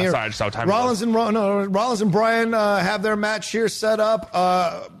of time here. Sorry, I just saw time. Rollins and Bryan have their match here set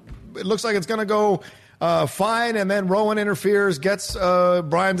up. It looks like it's going to go fine, and then Rowan interferes, gets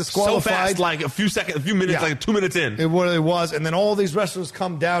Bryan disqualified. So fast, like a few minutes, like 2 minutes in. It really was. And then all these wrestlers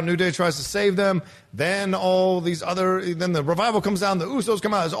come down. New Day tries to save them. Then then the Revival comes down. The Usos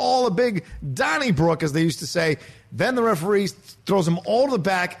come out. It's all a big Donnybrook, as they used to say. Then the referee throws them all to the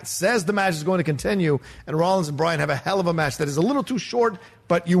back, says the match is going to continue, and Rollins and Bryan have a hell of a match that is a little too short,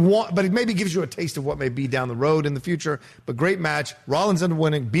 but it maybe gives you a taste of what may be down the road in the future. But great match. Rollins ended up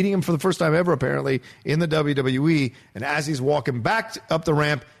winning, beating him for the first time ever, apparently, in the WWE. And as he's walking back up the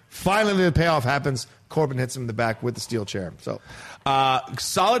ramp, finally the payoff happens. Corbin hits him in the back with the steel chair. So,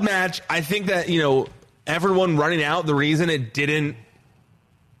 solid match. I think that, everyone running out, the reason it didn't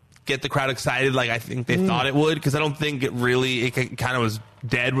get the crowd excited like I think they thought it would, because I don't think it kind of was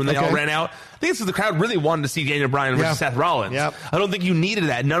dead when they all ran out. I think it's because the crowd really wanted to see Daniel Bryan versus Seth Rollins. I don't think you needed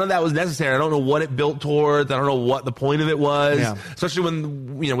that. None of that was necessary. I don't know what it built towards. I don't know what the point of it was. Especially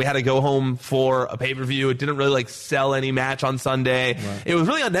when we had to go home for a pay-per-view. It didn't really sell any match on Sunday. It was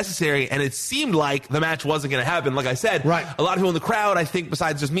really unnecessary, and it seemed like the match wasn't going to happen. Like I said, a lot of people in the crowd, I think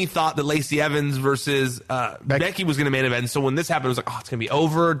besides just me, thought that Lacey Evans versus Becky was going to main event. So when this happened, it was like, oh, it's going to be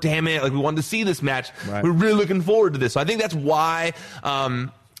over. Damn it. Like, we wanted to see this match. We're really looking forward to this. So I think that's why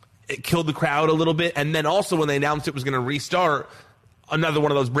it killed the crowd a little bit. And then also when they announced it was going to restart, another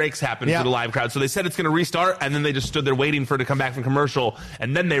one of those breaks happened for the live crowd. So they said it's going to restart, and then they just stood there waiting for it to come back from commercial,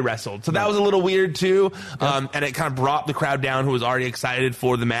 and then they wrestled. So that was a little weird too, and it kind of brought the crowd down who was already excited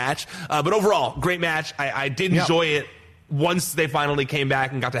for the match. But overall, great match. I did enjoy it once they finally came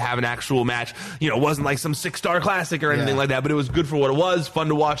back and got to have an actual match, it wasn't like some 6-star classic or anything like that, but it was good for what it was. Fun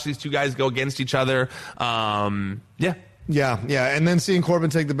to watch these two guys go against each other. Yeah, and then seeing Corbin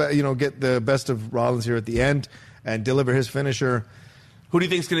take get the best of Rollins here at the end and deliver his finisher. Who do you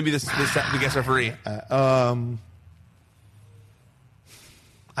think is going to be the guest referee?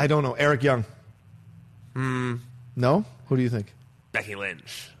 I don't know. Eric Young. No? Who do you think? Becky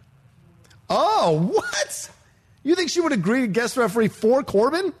Lynch. Oh, what? You think she would agree to guest referee for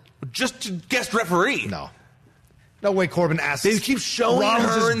Corbin? Just to guest referee? No way Corbin asks. They keep showing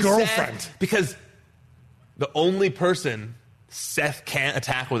her and girlfriend. Seth, because the only person Seth can't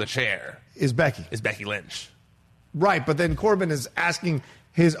attack with a chair is Becky Lynch. Right, but then Corbin is asking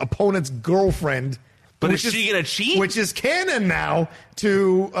his opponent's girlfriend. But is she going to cheat? Which is canon now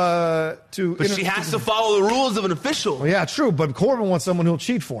to. But she has to follow the rules of an official. Well, yeah, true. But Corbin wants someone who'll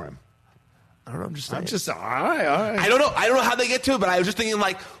cheat for him. I don't know. I'm just all right. I don't know how they get to it, but I was just thinking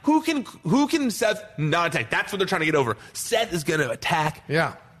like, who can Seth not attack? That's what they're trying to get over. Seth is going to attack.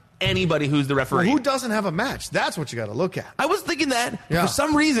 Yeah. Anybody who's the referee. Well, who doesn't have a match? That's what you got to look at. I was thinking that for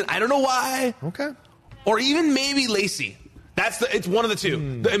some reason. I don't know why. Okay. Or even maybe Lacey. It's one of the two.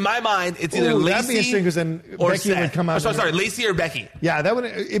 In my mind, it's either Lacey that'd be interesting because then or Becky Seth. would come out. Sorry, Lacey or Becky. Yeah, that would.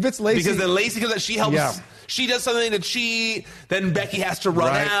 If it's Lacey, because then Lacey comes out, she helps. Yeah. She does something to cheat. Then Becky has to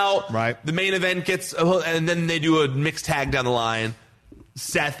run out. Right. The main event gets, and then they do a mixed tag down the line.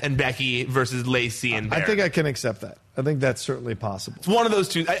 Seth and Becky versus Lacey and Baron. I think I can accept that. I think that's certainly possible. It's one of those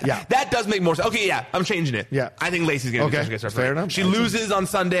two. That does make more sense. Okay, yeah, I'm changing it. Yeah. I think Lacey's going to be special guest referee. Fair enough. She loses on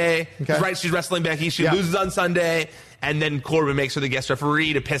Sunday. Okay. Right, she's wrestling Becky. She loses on Sunday. And then Corbin makes her the guest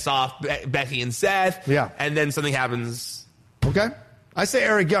referee to piss off Becky and Seth. Yeah. And then something happens. Okay. I say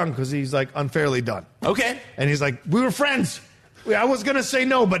Eric Young because he's like unfairly done. Okay. And he's like, we were friends. I was going to say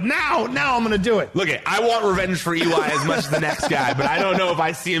no, but now I'm going to do it. Look, I want revenge for EY as much as the next guy, but I don't know if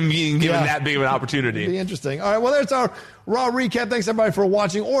I see him being given that big of an opportunity. It'd be interesting. All right, well, there's our Raw recap. Thanks, everybody, for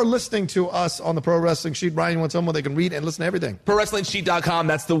watching or listening to us on the Pro Wrestling Sheet. Brian, you want someone they can read and listen to everything? ProWrestlingSheet.com.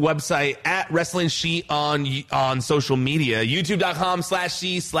 That's the website. At Wrestling Sheet on social media.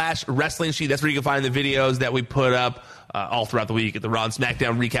 YouTube.com/C/Wrestling Sheet. That's where you can find the videos that we put up all throughout the week at the Raw and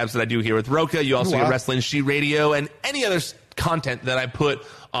SmackDown recaps that I do here with Rocha. You also get Wrestling Sheet Radio and any other content that I put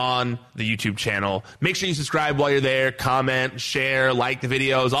on the YouTube channel. Make sure you subscribe while you're there, comment, share, like the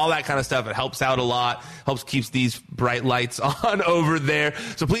videos, all that kind of stuff. It helps out a lot, keeps these bright lights on over there.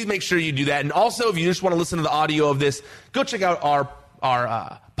 So please make sure you do that. And also, if you just want to listen to the audio of this, go check out our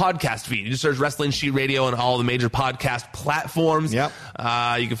podcast feed. You just search Wrestling Sheet Radio on all the major podcast platforms. Yep.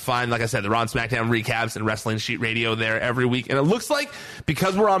 You can find, like I said, the Raw and SmackDown recaps and Wrestling Sheet Radio there every week. And it looks like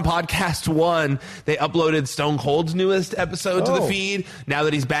because we're on Podcast One, they uploaded Stone Cold's newest episode to the feed. Now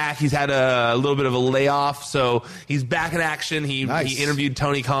that he's back, he's had a little bit of a layoff, so he's back in action. He interviewed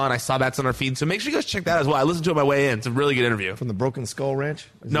Tony Khan. I saw that's on our feed, so make sure you guys check that as well. I listened to it on my way in. It's a really good interview. From the Broken Skull Ranch?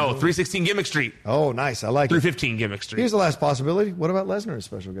 No, 316 Gimmick Street. Oh, nice. I like 315 Gimmick Street. Here's the last possibility. What about Lesnar as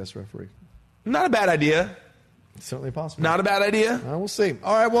special guest referee? Not a bad idea. It's certainly possible. Not a bad idea. We'll see.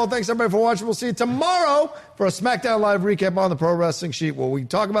 All right, well, thanks everybody for watching. We'll see you tomorrow for a SmackDown Live recap on the Pro Wrestling Sheet, where we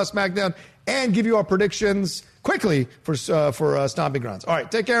talk about SmackDown and give you our predictions quickly for Stomping Grounds. All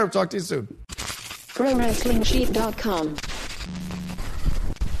right, take care. We'll talk to you soon. ProWrestlingSheet.com.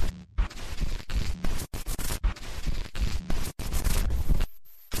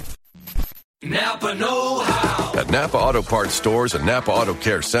 Napa know-how. At Napa Auto Parts stores and Napa Auto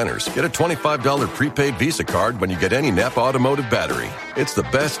Care Centers, get a $25 prepaid Visa card when you get any Napa Automotive battery. It's the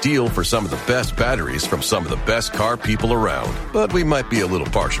best deal for some of the best batteries from some of the best car people around. But we might be a little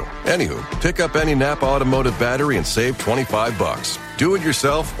partial. Anywho, pick up any Napa Automotive battery and save $25. Do it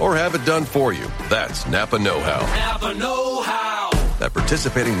yourself or have it done for you. That's Napa know-how. Napa know-how. At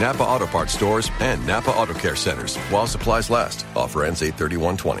participating Napa Auto Parts stores and Napa Auto Care Centers while supplies last. Offer ends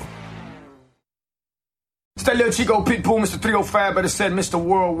 8/31/20. It's that little Chico Pitbull, Mr. 305, better said Mr.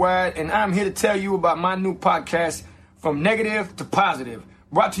 Worldwide, and I'm here to tell you about my new podcast, From Negative to Positive,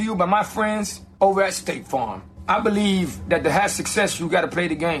 brought to you by my friends over at State Farm. I believe that to have success, you got to play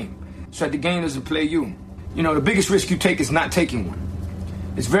the game, so that the game doesn't play you. You know, the biggest risk you take is not taking one.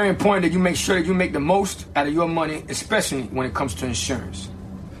 It's very important that you make sure that you make the most out of your money, especially when it comes to insurance.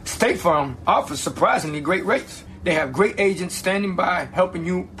 State Farm offers surprisingly great rates. They have great agents standing by helping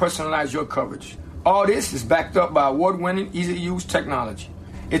you personalize your coverage. All this is backed up by award-winning, easy-to-use technology.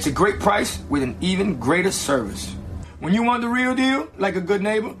 It's a great price with an even greater service. When you want the real deal, like a good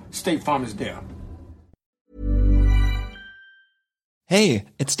neighbor, State Farm is there. Hey,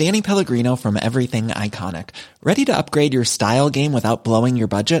 it's Danny Pellegrino from Everything Iconic. Ready to upgrade your style game without blowing your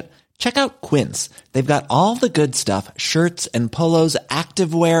budget? Check out Quince. They've got all the good stuff, shirts and polos,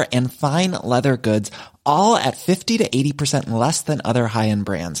 activewear, and fine leather goods, all at 50 to 80% less than other high-end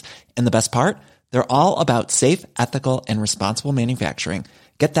brands. And the best part? They're all about safe, ethical, and responsible manufacturing.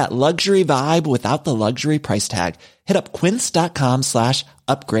 Get that luxury vibe without the luxury price tag. Hit up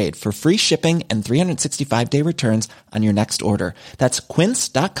quince.com/upgrade for free shipping and 365-day returns on your next order. That's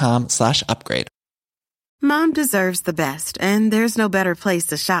quince.com/upgrade. Mom deserves the best, and there's no better place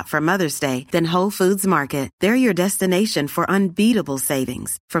to shop for Mother's Day than Whole Foods Market. They're your destination for unbeatable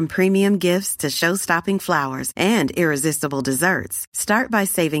savings, from premium gifts to show-stopping flowers and irresistible desserts. Start by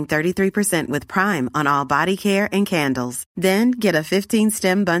saving 33% with Prime on all body care and candles. Then get a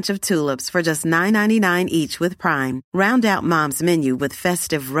 15-stem bunch of tulips for just $9.99 each with Prime. Round out Mom's menu with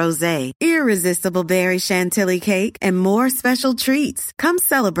festive rosé, irresistible berry chantilly cake, and more special treats. Come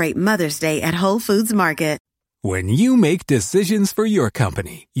celebrate Mother's Day at Whole Foods Market. When you make decisions for your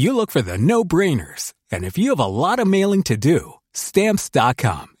company, you look for the no-brainers. And if you have a lot of mailing to do,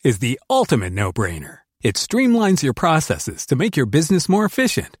 Stamps.com is the ultimate no-brainer. It streamlines your processes to make your business more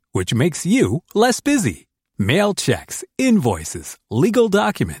efficient, which makes you less busy. Mail checks, invoices, legal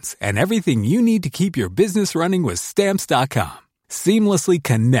documents, and everything you need to keep your business running with Stamps.com. Seamlessly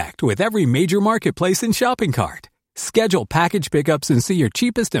connect with every major marketplace and shopping cart. Schedule package pickups and see your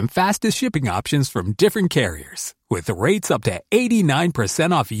cheapest and fastest shipping options from different carriers, with rates up to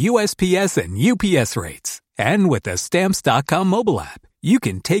 89% off USPS and UPS rates. And with the Stamps.com mobile app, you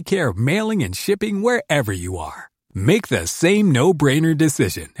can take care of mailing and shipping wherever you are. Make the same no-brainer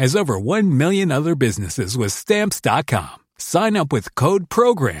decision as over 1 million other businesses with Stamps.com. Sign up with code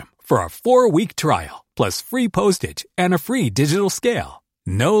PROGRAM for a 4-week trial, plus free postage and a free digital scale.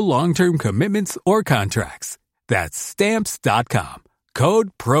 No long-term commitments or contracts. That's Stamps.com.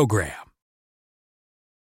 Code PROGRAM.